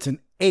gets an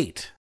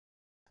 8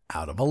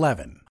 out of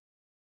 11.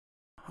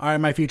 All right,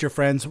 my future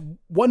friends,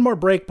 one more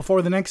break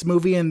before the next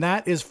movie, and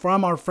that is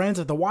from our friends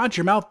at the Watch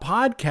Your Mouth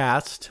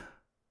podcast.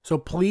 So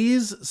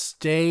please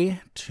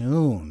stay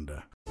tuned.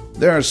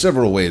 There are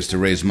several ways to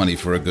raise money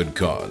for a good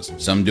cause.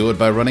 Some do it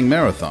by running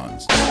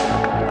marathons.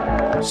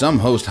 Some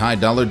host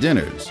high-dollar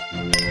dinners.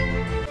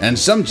 And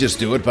some just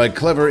do it by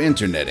clever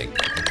interneting.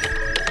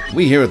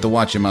 We here at the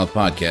Watch Your Mouth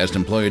podcast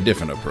employ a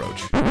different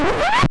approach.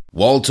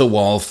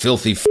 Wall-to-wall,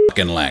 filthy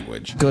fucking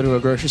language. Go to a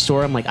grocery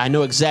store, I'm like, I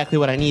know exactly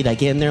what I need. I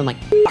get in there, I'm like,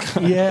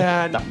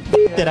 yeah, the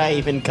did I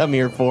even come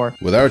here for?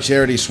 With our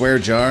charity swear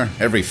jar,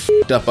 every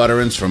fucked up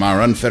utterance from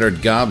our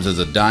unfettered gobs is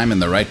a dime in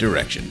the right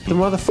direction. The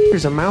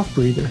motherfucker's a mouth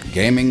breather.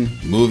 Gaming,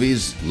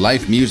 movies,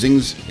 life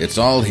musings, it's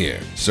all here.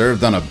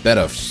 Served on a bed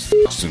of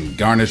fucks and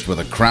garnished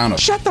with a crown of...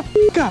 Shut the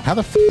fuck up! How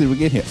the f*** did we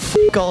get here?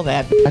 Fuck all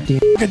that,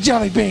 goddamn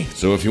jelly bean.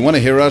 So if you want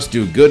to hear us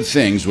do good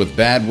things with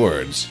bad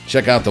words,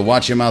 check out the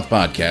Watch Your Mouth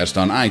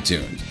podcast on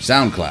iTunes,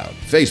 SoundCloud,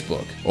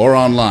 Facebook, or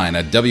online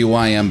at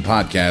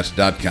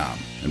wympodcast.com.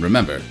 And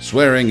remember,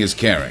 swearing is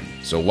caring,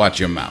 so watch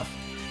your mouth.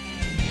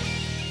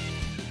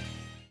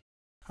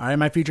 All right,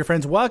 my future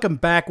friends, welcome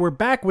back. We're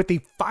back with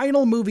the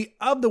final movie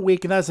of the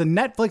week, and that's a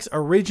Netflix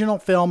original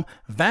film,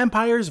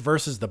 Vampires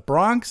vs. the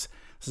Bronx.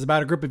 This is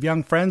about a group of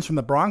young friends from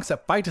the Bronx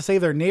that fight to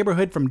save their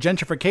neighborhood from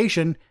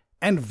gentrification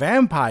and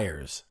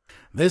vampires.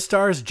 This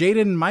stars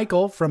Jaden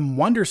Michael from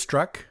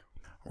Wonderstruck,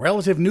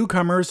 relative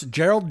newcomers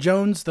Gerald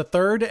Jones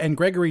III and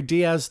Gregory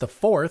Diaz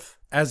IV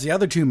as the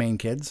other two main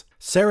kids,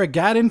 Sarah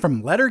Gadon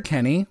from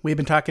Letterkenny, we've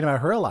been talking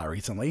about her a lot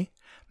recently,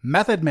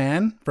 Method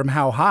Man from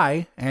How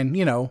High, and,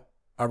 you know,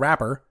 a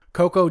rapper,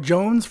 Coco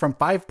Jones from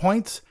 5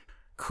 Points,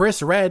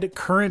 Chris Redd,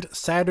 current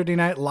Saturday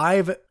Night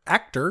Live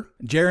actor,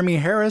 Jeremy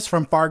Harris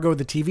from Fargo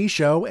the TV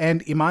show,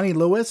 and Imani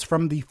Lewis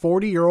from the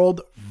 40-year-old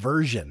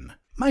version.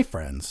 My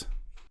friends.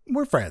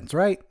 We're friends,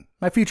 right?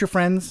 My future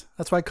friends,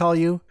 that's what I call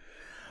you.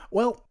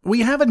 Well,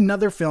 we have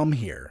another film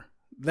here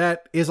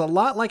that is a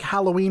lot like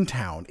Halloween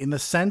Town in the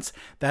sense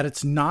that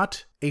it's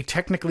not a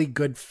technically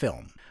good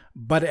film,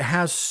 but it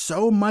has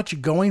so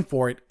much going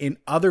for it in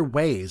other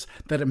ways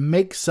that it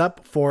makes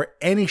up for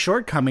any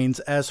shortcomings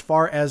as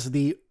far as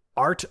the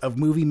art of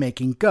movie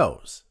making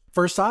goes.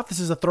 First off, this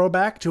is a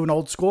throwback to an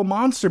old school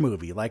monster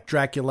movie like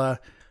Dracula,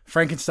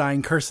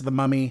 Frankenstein, Curse of the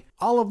Mummy,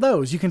 all of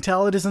those. You can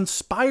tell it is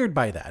inspired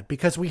by that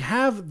because we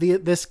have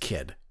this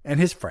kid and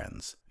his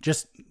friends,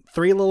 just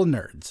three little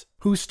nerds,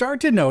 who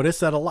start to notice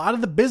that a lot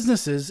of the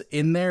businesses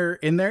in their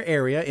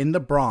area, in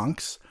the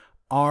Bronx,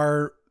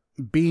 are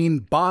being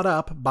bought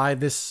up by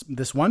this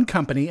one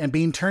company and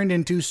being turned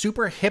into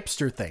super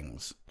hipster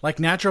things, like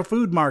natural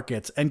food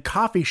markets and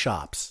coffee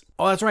shops,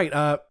 Oh, that's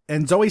right.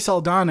 And Zoe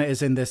Saldana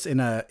is in this in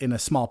a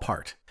small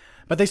part.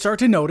 But they start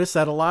to notice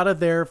that a lot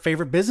of their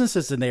favorite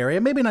businesses in the area,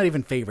 maybe not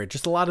even favorite,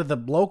 just a lot of the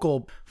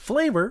local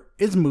flavor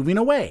is moving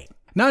away.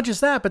 Not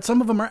just that, but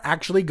some of them are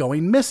actually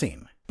going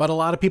missing. But a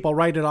lot of people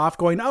write it off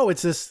going, oh,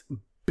 it's this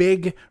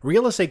big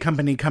real estate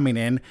company coming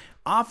in,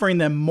 offering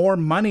them more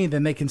money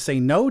than they can say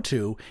no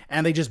to,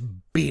 and they just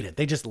beat it.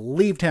 They just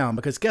leave town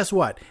because guess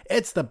what?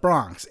 It's the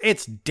Bronx.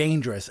 It's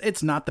dangerous.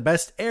 It's not the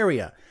best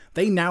area.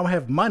 They now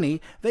have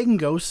money. They can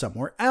go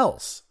somewhere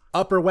else.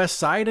 Upper West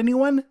Side,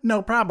 anyone?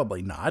 No,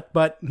 probably not,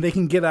 but they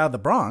can get out of the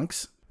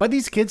Bronx. But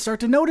these kids start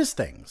to notice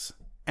things.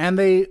 And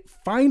they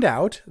find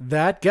out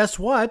that, guess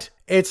what?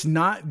 It's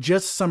not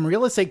just some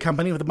real estate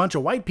company with a bunch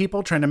of white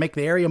people trying to make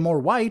the area more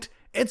white.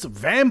 It's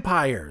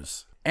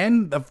vampires.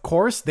 And, of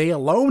course, they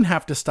alone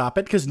have to stop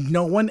it because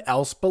no one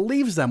else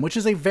believes them, which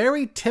is a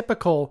very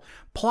typical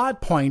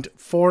plot point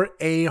for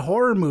a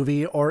horror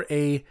movie or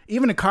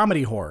even a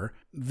comedy horror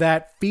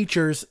that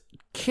features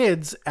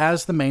kids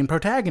as the main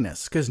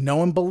protagonists because no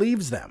one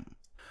believes them.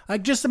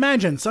 Like, just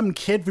imagine some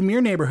kid from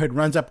your neighborhood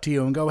runs up to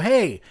you and go,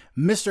 hey,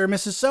 Mr. and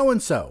Mrs.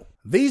 So-and-so,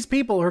 these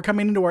people who are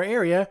coming into our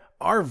area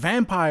are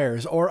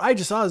vampires, or I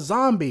just saw a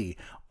zombie,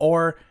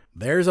 or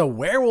there's a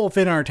werewolf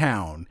in our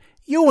town.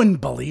 You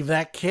wouldn't believe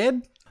that,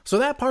 kid. So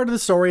that part of the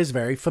story is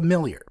very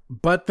familiar.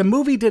 But the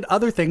movie did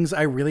other things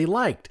I really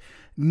liked.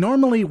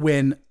 Normally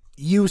when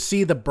you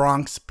see the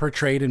Bronx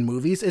portrayed in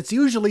movies, it's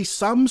usually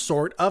some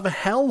sort of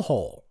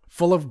hellhole.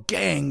 Full of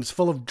gangs,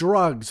 full of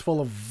drugs, full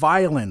of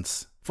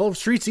violence, full of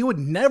streets you would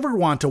never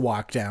want to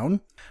walk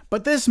down.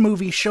 But this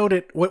movie showed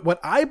it what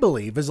I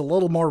believe is a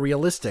little more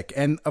realistic.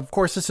 And of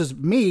course, this is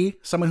me,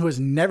 someone who has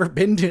never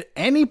been to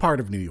any part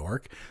of New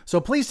York. So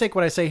please take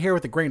what I say here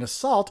with a grain of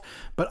salt.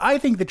 But I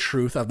think the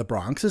truth of the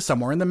Bronx is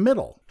somewhere in the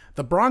middle.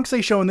 The Bronx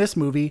they show in this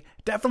movie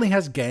definitely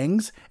has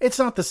gangs. It's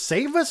not the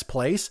safest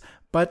place,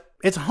 but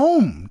it's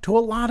home to a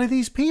lot of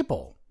these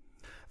people.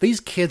 These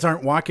kids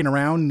aren't walking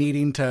around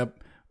needing to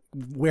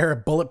wear a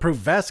bulletproof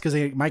vest because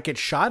they might get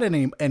shot at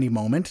any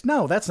moment.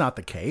 No, that's not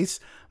the case.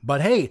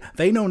 But hey,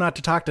 they know not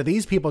to talk to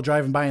these people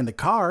driving by in the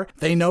car.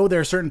 They know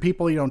there are certain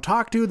people you don't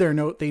talk to. They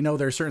know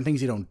there are certain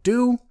things you don't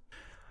do.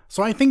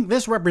 So I think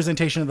this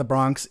representation of the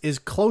Bronx is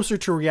closer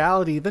to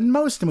reality than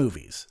most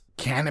movies.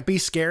 Can it be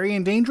scary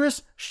and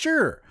dangerous?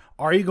 Sure.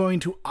 Are you going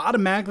to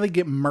automatically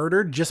get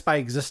murdered just by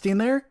existing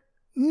there?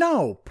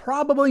 No,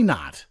 probably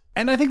not.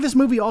 And I think this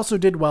movie also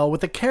did well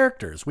with the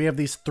characters. We have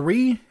these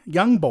three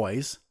young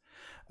boys.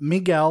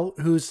 Miguel,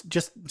 who's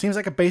just seems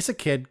like a basic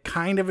kid,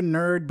 kind of a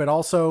nerd, but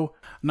also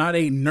not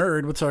a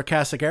nerd with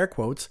sarcastic air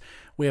quotes.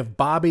 We have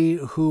Bobby,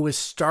 who is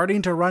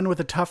starting to run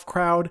with a tough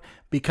crowd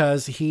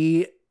because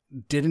he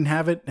didn't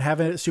have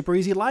a super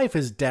easy life.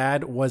 His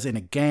dad was in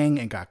a gang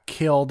and got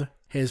killed.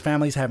 His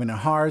family's having it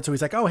hard. So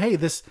he's like, oh, hey,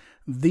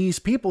 these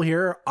people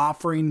here are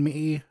offering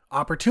me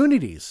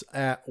opportunities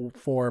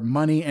for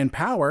money and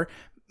power.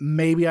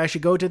 Maybe I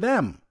should go to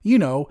them. You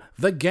know,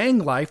 the gang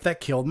life that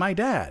killed my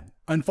dad.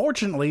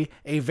 Unfortunately,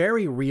 a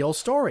very real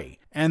story.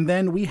 And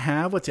then we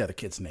have, what's the other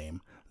kid's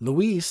name?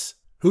 Luis,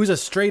 who's a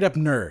straight up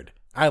nerd.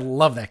 I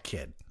love that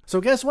kid.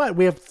 So guess what?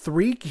 We have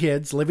three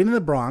kids living in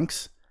the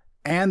Bronx,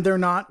 and they're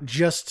not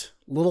just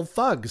little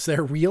thugs.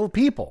 They're real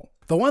people.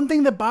 The one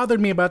thing that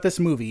bothered me about this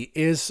movie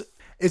is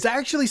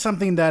actually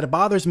something that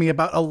bothers me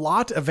about a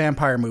lot of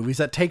vampire movies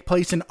that take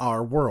place in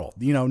our world.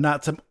 You know,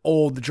 not some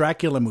old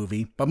Dracula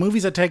movie, but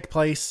movies that take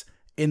place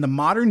in the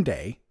modern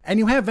day. And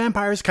you have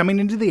vampires coming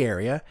into the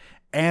area,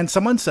 and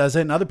someone says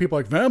it, and other people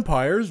are like,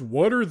 vampires,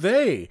 what are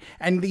they?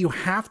 And they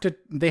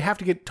have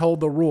to get told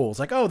the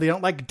rules. Like, oh, they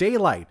don't like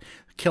daylight.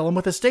 Kill them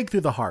with a stake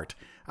through the heart.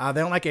 They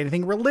don't like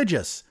anything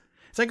religious.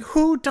 It's like,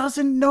 who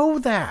doesn't know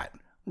that?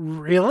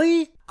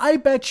 Really? I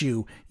bet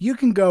you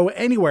can go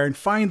anywhere and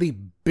find the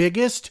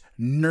biggest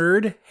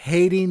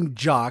nerd-hating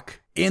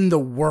jock in the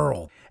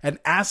world and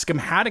ask him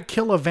how to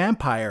kill a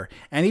vampire,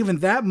 and even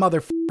that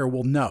motherfucker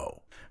will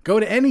know.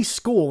 Go to any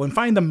school and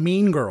find the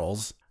mean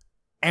girls,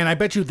 and I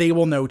bet you they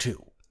will know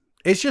too.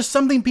 It's just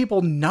something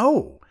people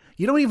know.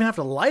 You don't even have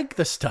to like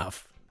the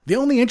stuff. The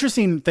only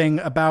interesting thing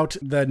about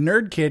the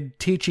nerd kid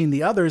teaching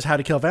the others how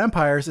to kill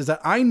vampires is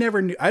that I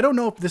never knew, I don't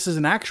know if this is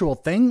an actual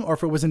thing or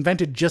if it was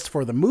invented just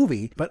for the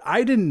movie, but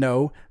I didn't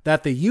know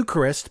that the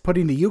Eucharist,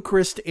 putting the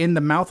Eucharist in the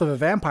mouth of a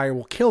vampire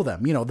will kill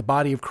them. You know, the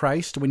body of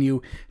Christ, when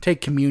you take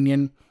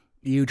communion,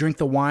 you drink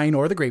the wine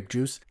or the grape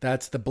juice,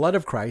 that's the blood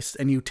of Christ,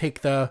 and you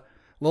take the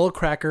little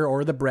cracker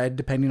or the bread,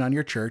 depending on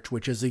your church,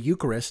 which is the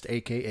Eucharist,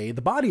 aka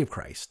the body of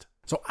Christ.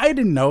 So I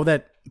didn't know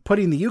that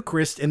putting the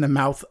Eucharist in the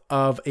mouth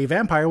of a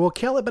vampire will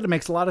kill it, but it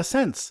makes a lot of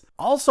sense.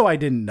 Also, I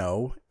didn't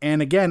know,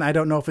 and again, I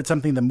don't know if it's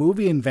something the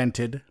movie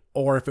invented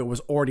or if it was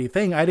already a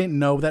thing, I didn't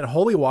know that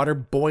holy water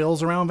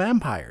boils around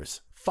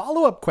vampires.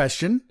 Follow-up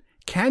question,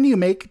 can you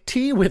make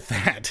tea with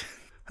that?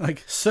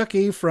 Like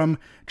Sookie from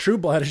True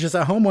Blood is just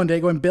at home one day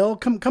going, Bill,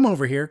 come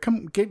over here.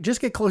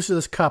 Just get close to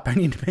this cup. I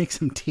need to make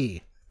some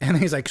tea. And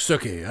he's like,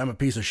 Sookie, I'm a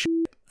piece of shit.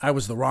 I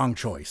was the wrong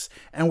choice.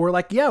 And we're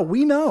like, yeah,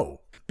 we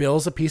know.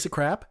 Bill's a piece of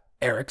crap.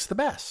 Eric's the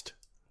best.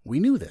 We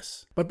knew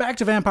this. But back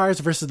to Vampires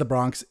vs. the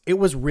Bronx, it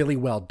was really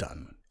well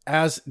done.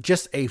 As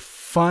just a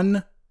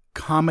fun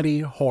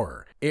comedy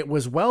horror. It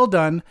was well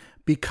done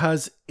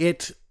because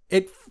it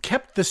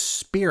kept the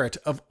spirit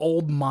of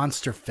old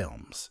monster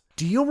films.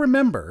 Do you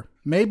remember,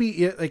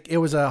 maybe it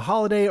was a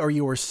holiday or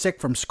you were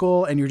sick from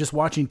school and you're just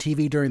watching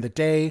TV during the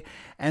day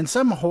and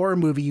some horror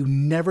movie you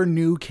never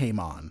knew came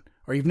on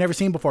or you've never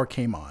seen before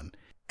came on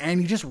and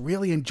you just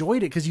really enjoyed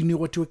it because you knew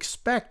what to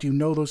expect. You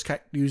know those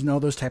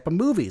type of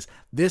movies.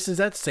 This is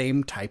that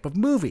same type of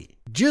movie.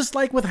 Just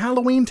like with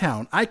Halloween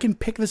Town, I can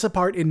pick this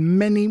apart in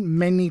many,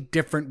 many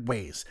different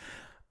ways.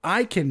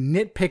 I can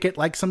nitpick it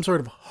like some sort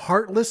of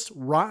heartless,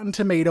 Rotten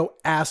Tomato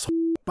asshole.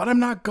 But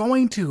I'm not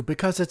going to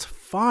because it's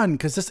fun,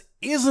 because this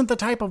isn't the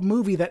type of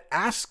movie that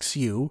asks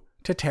you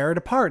to tear it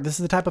apart. This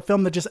is the type of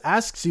film that just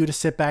asks you to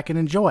sit back and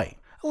enjoy.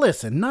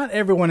 Listen, not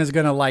everyone is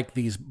going to like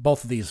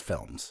both of these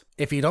films.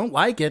 If you don't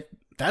like it,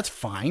 that's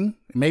fine.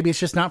 Maybe it's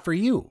just not for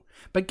you.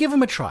 But give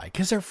them a try,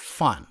 because they're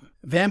fun.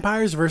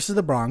 Vampires vs.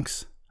 the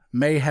Bronx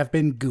may have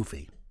been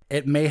goofy.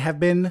 It may have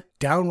been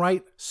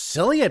downright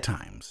silly at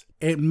times.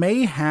 It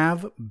may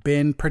have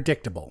been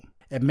predictable.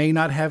 It may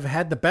not have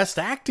had the best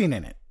acting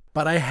in it.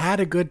 But I had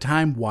a good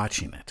time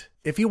watching it.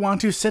 If you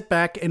want to sit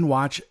back and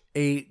watch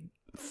a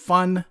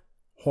fun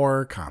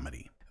horror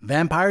comedy,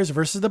 Vampires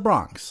vs. the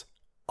Bronx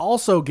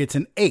also gets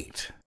an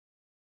 8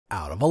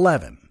 out of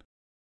 11.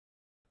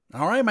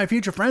 All right, my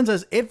future friends,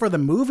 that's it for the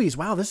movies.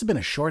 Wow, this has been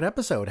a short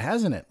episode,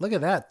 hasn't it? Look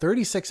at that,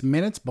 36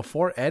 minutes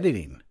before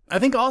editing. I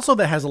think also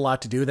that has a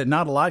lot to do that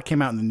not a lot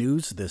came out in the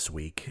news this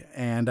week,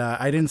 and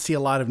I didn't see a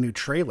lot of new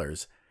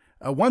trailers.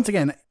 Once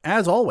again,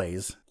 as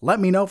always, let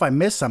me know if I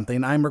missed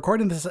something. I'm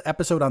recording this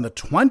episode on the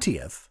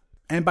 20th,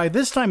 and by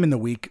this time in the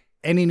week,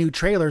 any new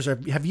trailers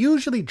have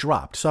usually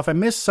dropped. So if I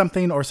missed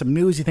something or some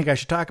news you think I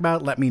should talk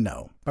about, let me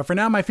know. But for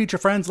now, my future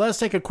friends, let's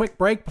take a quick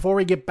break before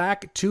we get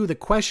back to the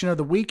question of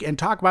the week and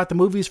talk about the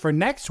movies for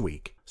next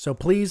week. So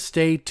please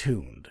stay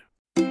tuned.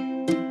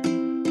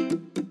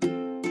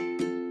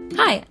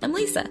 Hi, I'm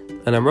Lisa.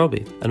 And I'm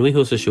Robbie, and we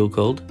host a show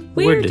called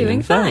We're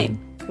Doing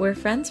Fine. We're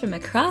friends from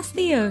across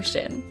the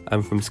ocean.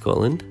 I'm from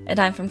Scotland. And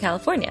I'm from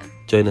California.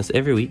 Join us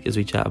every week as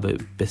we chat about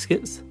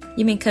biscuits.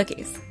 You mean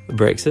cookies?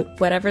 Brexit.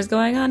 Whatever's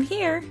going on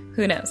here,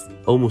 who knows?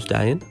 Almost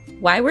dying.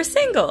 Why we're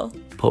single.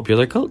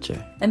 Popular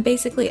culture. And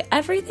basically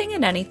everything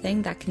and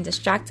anything that can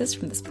distract us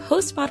from this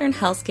postmodern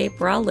hellscape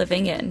we're all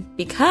living in.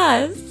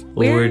 Because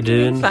we're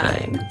doing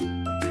fine.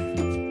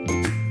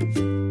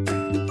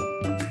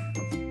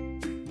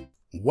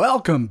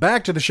 Welcome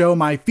back to the show,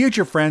 my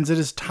future friends. It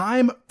is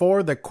time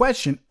for the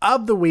question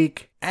of the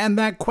week. And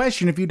that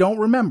question, if you don't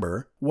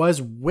remember,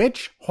 was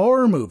which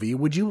horror movie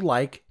would you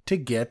like to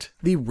get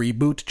the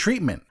reboot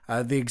treatment?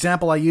 The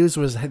example I used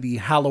was the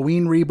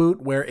Halloween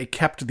reboot, where it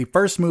kept the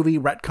first movie,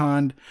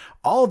 retconned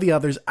all the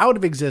others out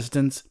of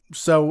existence.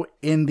 So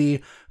in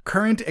the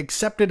current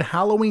accepted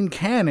Halloween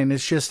canon,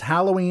 it's just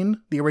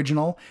Halloween, the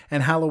original,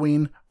 and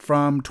Halloween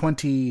from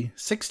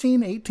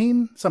 2016,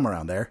 18, somewhere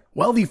around there.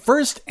 Well, the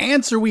first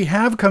answer we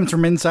have comes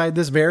from inside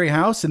this very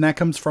house, and that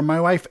comes from my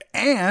wife,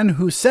 Anne,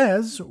 who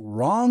says,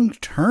 Wrong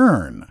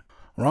Turn.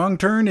 Wrong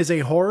Turn is a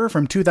horror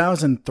from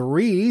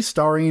 2003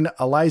 starring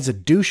Eliza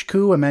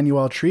Dushku,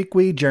 Emmanuel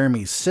Triqui,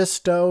 Jeremy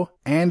Sisto,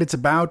 and it's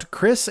about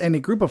Chris and a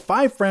group of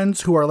 5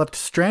 friends who are left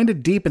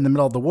stranded deep in the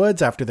middle of the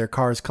woods after their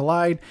cars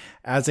collide.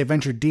 As they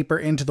venture deeper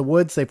into the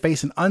woods, they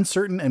face an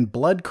uncertain and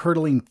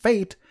blood-curdling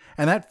fate,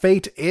 and that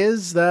fate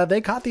is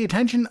they caught the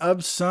attention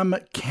of some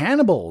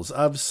cannibals,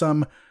 of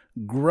some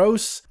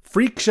gross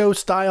freak show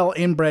style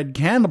inbred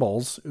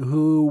cannibals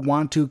who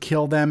want to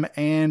kill them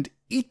and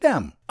eat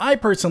them. I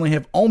personally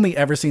have only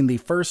ever seen the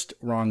first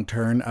Wrong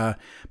Turn.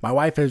 My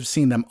wife has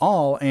seen them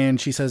all,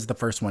 and she says the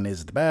first one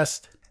is the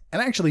best,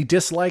 and actually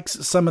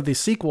dislikes some of the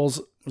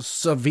sequels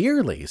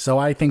severely. So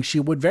I think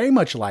she would very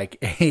much like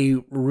a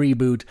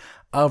reboot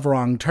of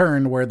Wrong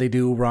Turn, where they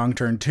do Wrong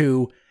Turn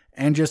 2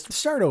 and just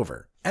start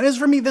over. And as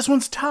for me, this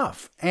one's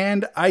tough.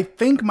 And I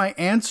think my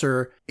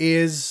answer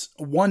is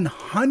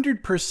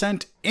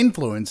 100%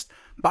 influenced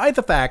by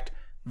the fact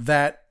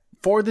that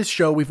for this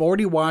show, we've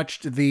already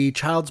watched the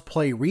Child's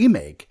Play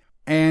remake,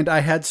 and I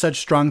had such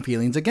strong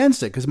feelings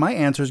against it, because my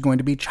answer is going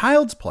to be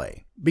Child's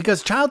Play.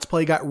 Because Child's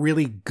Play got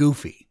really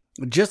goofy.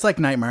 Just like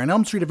Nightmare on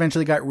Elm Street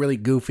eventually got really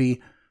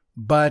goofy,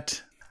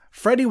 but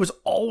Freddy was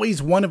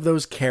always one of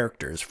those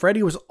characters.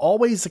 Freddy was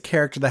always a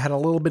character that had a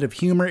little bit of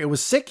humor. It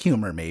was sick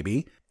humor,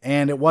 maybe,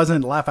 and it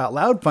wasn't laugh out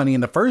loud funny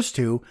in the first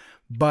two,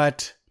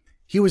 but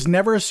he was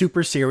never a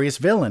super serious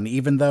villain,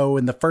 even though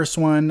in the first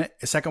one,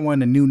 second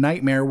one, and New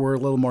Nightmare were a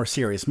little more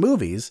serious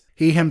movies.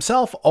 He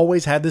himself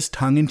always had this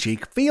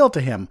tongue-in-cheek feel to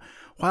him,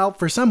 while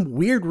for some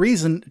weird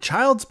reason,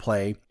 Child's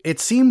Play, it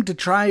seemed to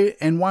try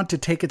and want to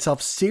take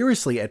itself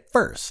seriously at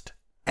first.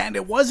 And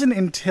it wasn't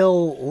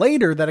until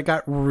later that it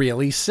got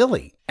really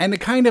silly. And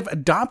it kind of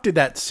adopted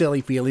that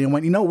silly feeling and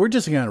went, we're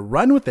just going to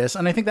run with this.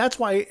 And I think that's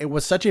why it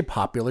was such a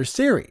popular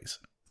series.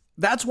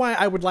 That's why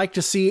I would like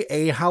to see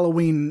a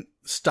Halloween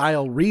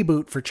style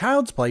reboot for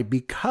Child's Play,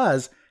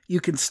 because you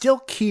can still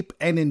keep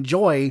and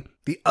enjoy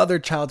the other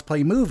Child's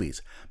Play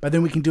movies. But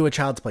then we can do a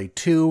Child's Play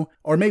 2,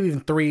 or maybe even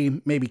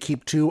 3, maybe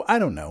keep 2, I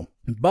don't know.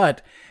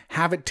 But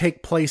have it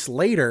take place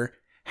later,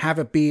 have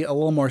it be a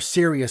little more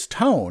serious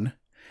tone,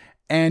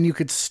 and you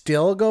could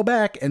still go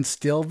back and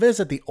still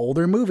visit the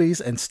older movies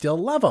and still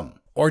love them,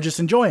 or just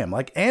enjoy them.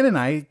 Like Ann and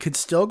I could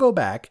still go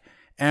back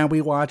and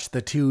we watch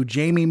the 2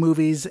 Jamie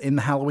movies in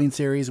the Halloween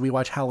series. We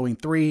watch Halloween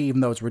 3,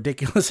 even though it's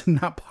ridiculous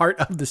and not part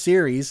of the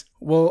series.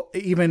 We'll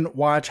even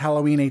watch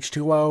Halloween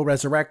H2O,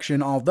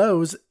 Resurrection, all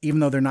those, even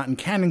though they're not in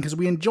canon, because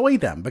we enjoy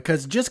them.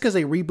 Because just because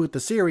they reboot the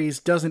series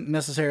doesn't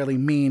necessarily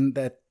mean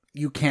that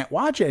you can't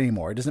watch it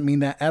anymore. It doesn't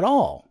mean that at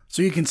all.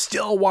 So you can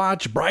still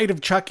watch Bride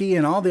of Chucky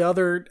and all the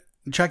other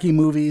Chucky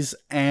movies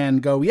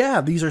and go,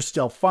 yeah, these are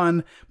still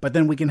fun, but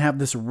then we can have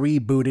this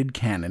rebooted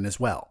canon as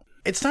well.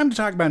 It's time to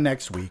talk about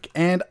next week,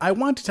 and I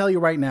want to tell you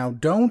right now,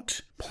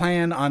 don't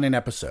plan on an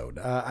episode.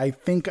 I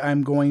think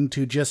I'm going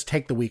to just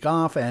take the week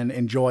off and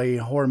enjoy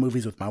horror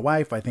movies with my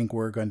wife. I think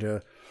we're going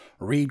to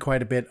read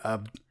quite a bit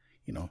of,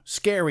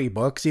 scary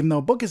books, even though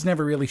a book has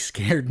never really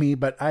scared me,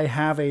 but I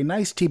have a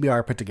nice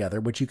TBR put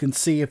together, which you can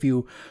see if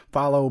you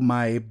follow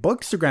my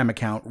Bookstagram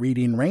account,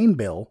 Reading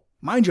Rainbill.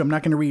 Mind you, I'm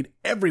not going to read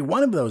every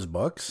one of those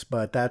books,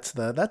 but that's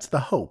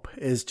the hope,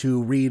 is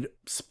to read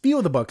a few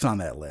of the books on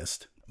that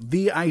list.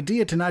 The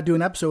idea to not do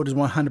an episode is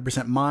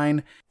 100%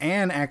 mine.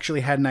 Anne actually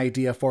had an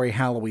idea for a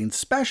Halloween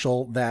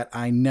special that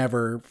I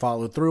never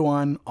followed through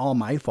on, all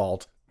my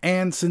fault.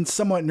 And since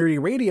Somewhat Nerdy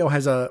Radio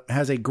has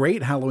a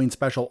great Halloween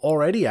special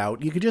already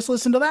out, you could just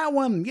listen to that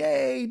one.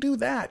 Yay, do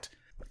that.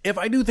 If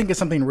I do think of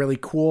something really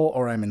cool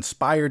or I'm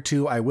inspired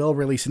to, I will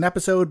release an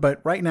episode, but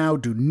right now,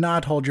 do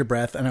not hold your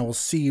breath, and I will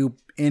see you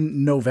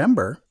in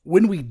November.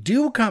 When we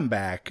do come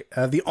back,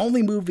 the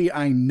only movie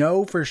I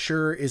know for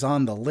sure is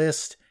on the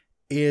list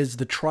is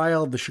The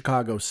Trial of the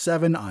Chicago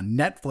 7 on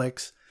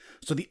Netflix.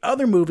 So the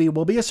other movie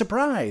will be a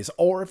surprise.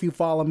 Or if you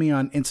follow me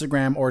on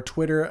Instagram or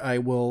Twitter, I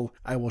will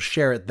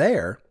share it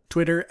there.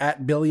 Twitter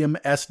at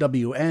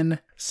BilliamSWN.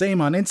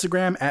 Same on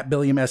Instagram at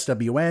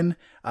BilliamSWN.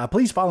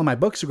 Please follow my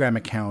Bookstagram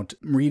account,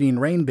 Reading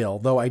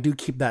Rainbill, though I do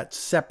keep that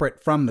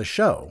separate from the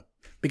show,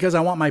 because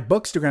I want my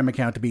Bookstagram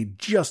account to be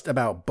just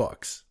about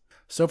books.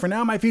 So for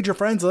now, my future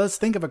friends, let's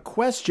think of a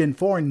question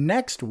for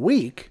next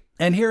week.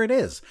 And here it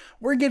is.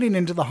 We're getting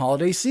into the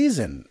holiday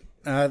season.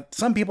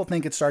 Some people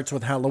think it starts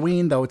with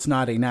Halloween, though it's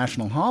not a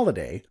national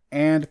holiday.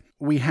 And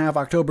we have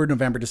October,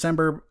 November,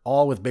 December,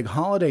 all with big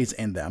holidays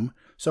in them.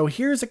 So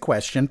here's a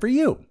question for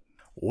you.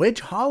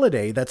 Which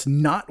holiday that's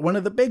not one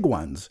of the big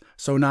ones,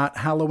 so not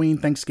Halloween,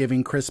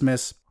 Thanksgiving,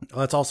 Christmas,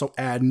 let's also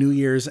add New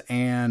Year's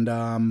and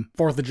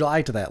 4th of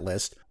July to that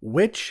list,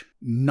 which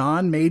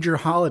non-major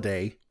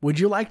holiday would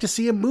you like to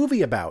see a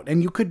movie about?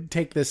 And you could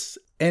take this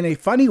in a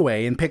funny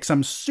way and pick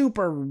some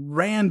super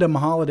random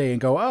holiday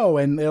and go, oh,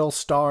 and it'll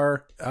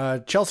star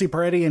Chelsea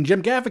Peretti and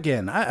Jim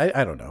Gaffigan.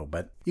 I don't know,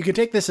 but you can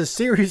take this as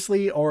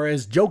seriously or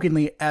as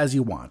jokingly as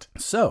you want.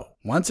 So,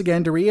 once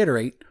again, to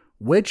reiterate,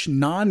 which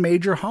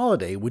non-major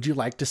holiday would you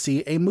like to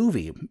see a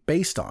movie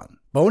based on?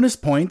 Bonus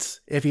points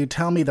if you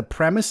tell me the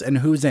premise and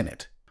who's in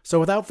it.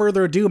 So without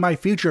further ado, my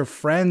future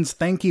friends,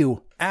 thank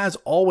you, as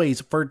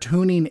always, for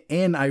tuning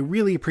in. I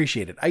really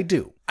appreciate it. I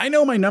do. I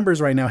know my numbers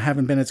right now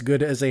haven't been as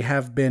good as they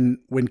have been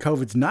when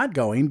COVID's not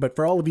going, but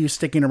for all of you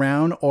sticking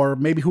around, or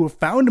maybe who have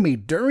found me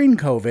during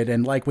COVID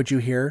and like what you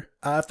hear,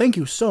 thank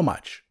you so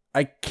much.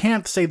 I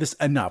can't say this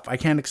enough. I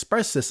can't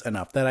express this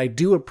enough that I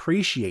do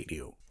appreciate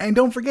you. And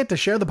don't forget to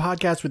share the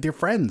podcast with your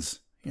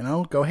friends.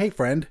 Go, hey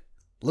friend,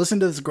 listen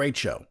to this great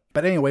show.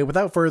 But anyway,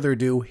 without further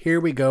ado,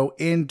 here we go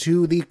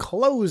into the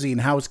closing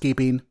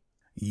housekeeping.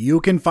 You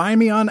can find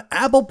me on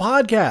Apple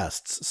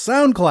Podcasts,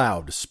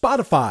 SoundCloud,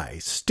 Spotify,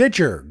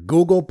 Stitcher,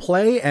 Google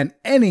Play, and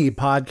any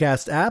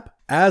podcast app,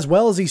 as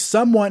well as the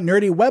Somewhat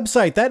Nerdy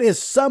website. That is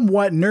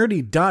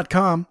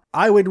somewhatnerdy.com.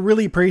 I would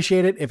really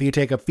appreciate it if you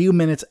take a few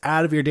minutes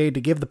out of your day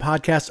to give the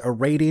podcast a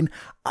rating.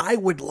 I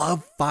would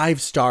love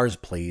 5 stars,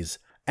 please.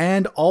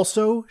 And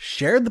also,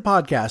 share the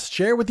podcast.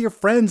 Share with your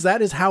friends.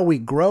 That is how we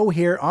grow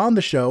here on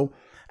the show.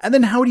 And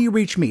then how do you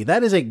reach me?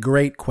 That is a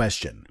great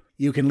question.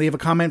 You can leave a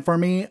comment for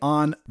me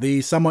on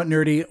the Somewhat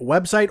Nerdy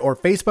website or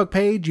Facebook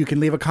page. You can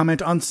leave a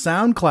comment on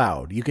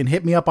SoundCloud. You can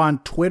hit me up on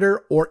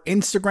Twitter or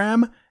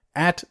Instagram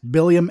at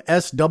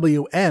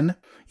BilliamSWN.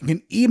 You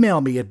can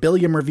email me at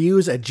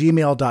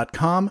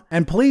billiamreviews@gmail.com.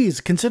 And please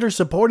consider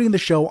supporting the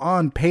show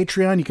on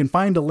Patreon. You can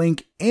find a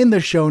link in the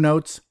show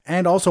notes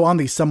and also on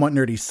the Somewhat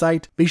Nerdy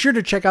site. Be sure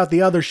to check out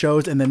the other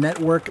shows in the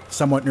network,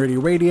 Somewhat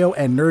Nerdy Radio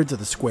and Nerds of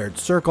the Squared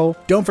Circle.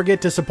 Don't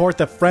forget to support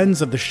the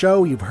friends of the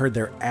show. You've heard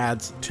their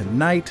ads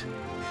tonight.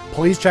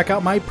 Please check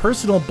out my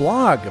personal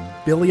blog,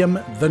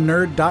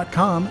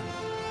 BilliamTheNerd.com.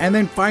 And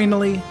then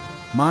finally,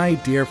 my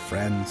dear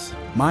friends,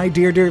 my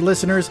dear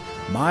listeners,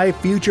 my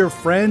future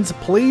friends,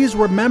 please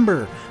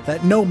remember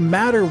that no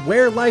matter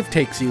where life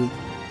takes you,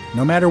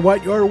 no matter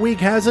what your week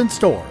has in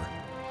store,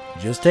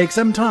 just take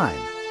some time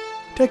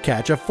to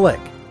catch a flick.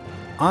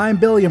 I'm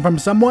Billiam from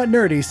Somewhat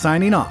Nerdy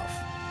signing off,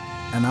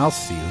 and I'll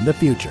see you in the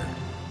future.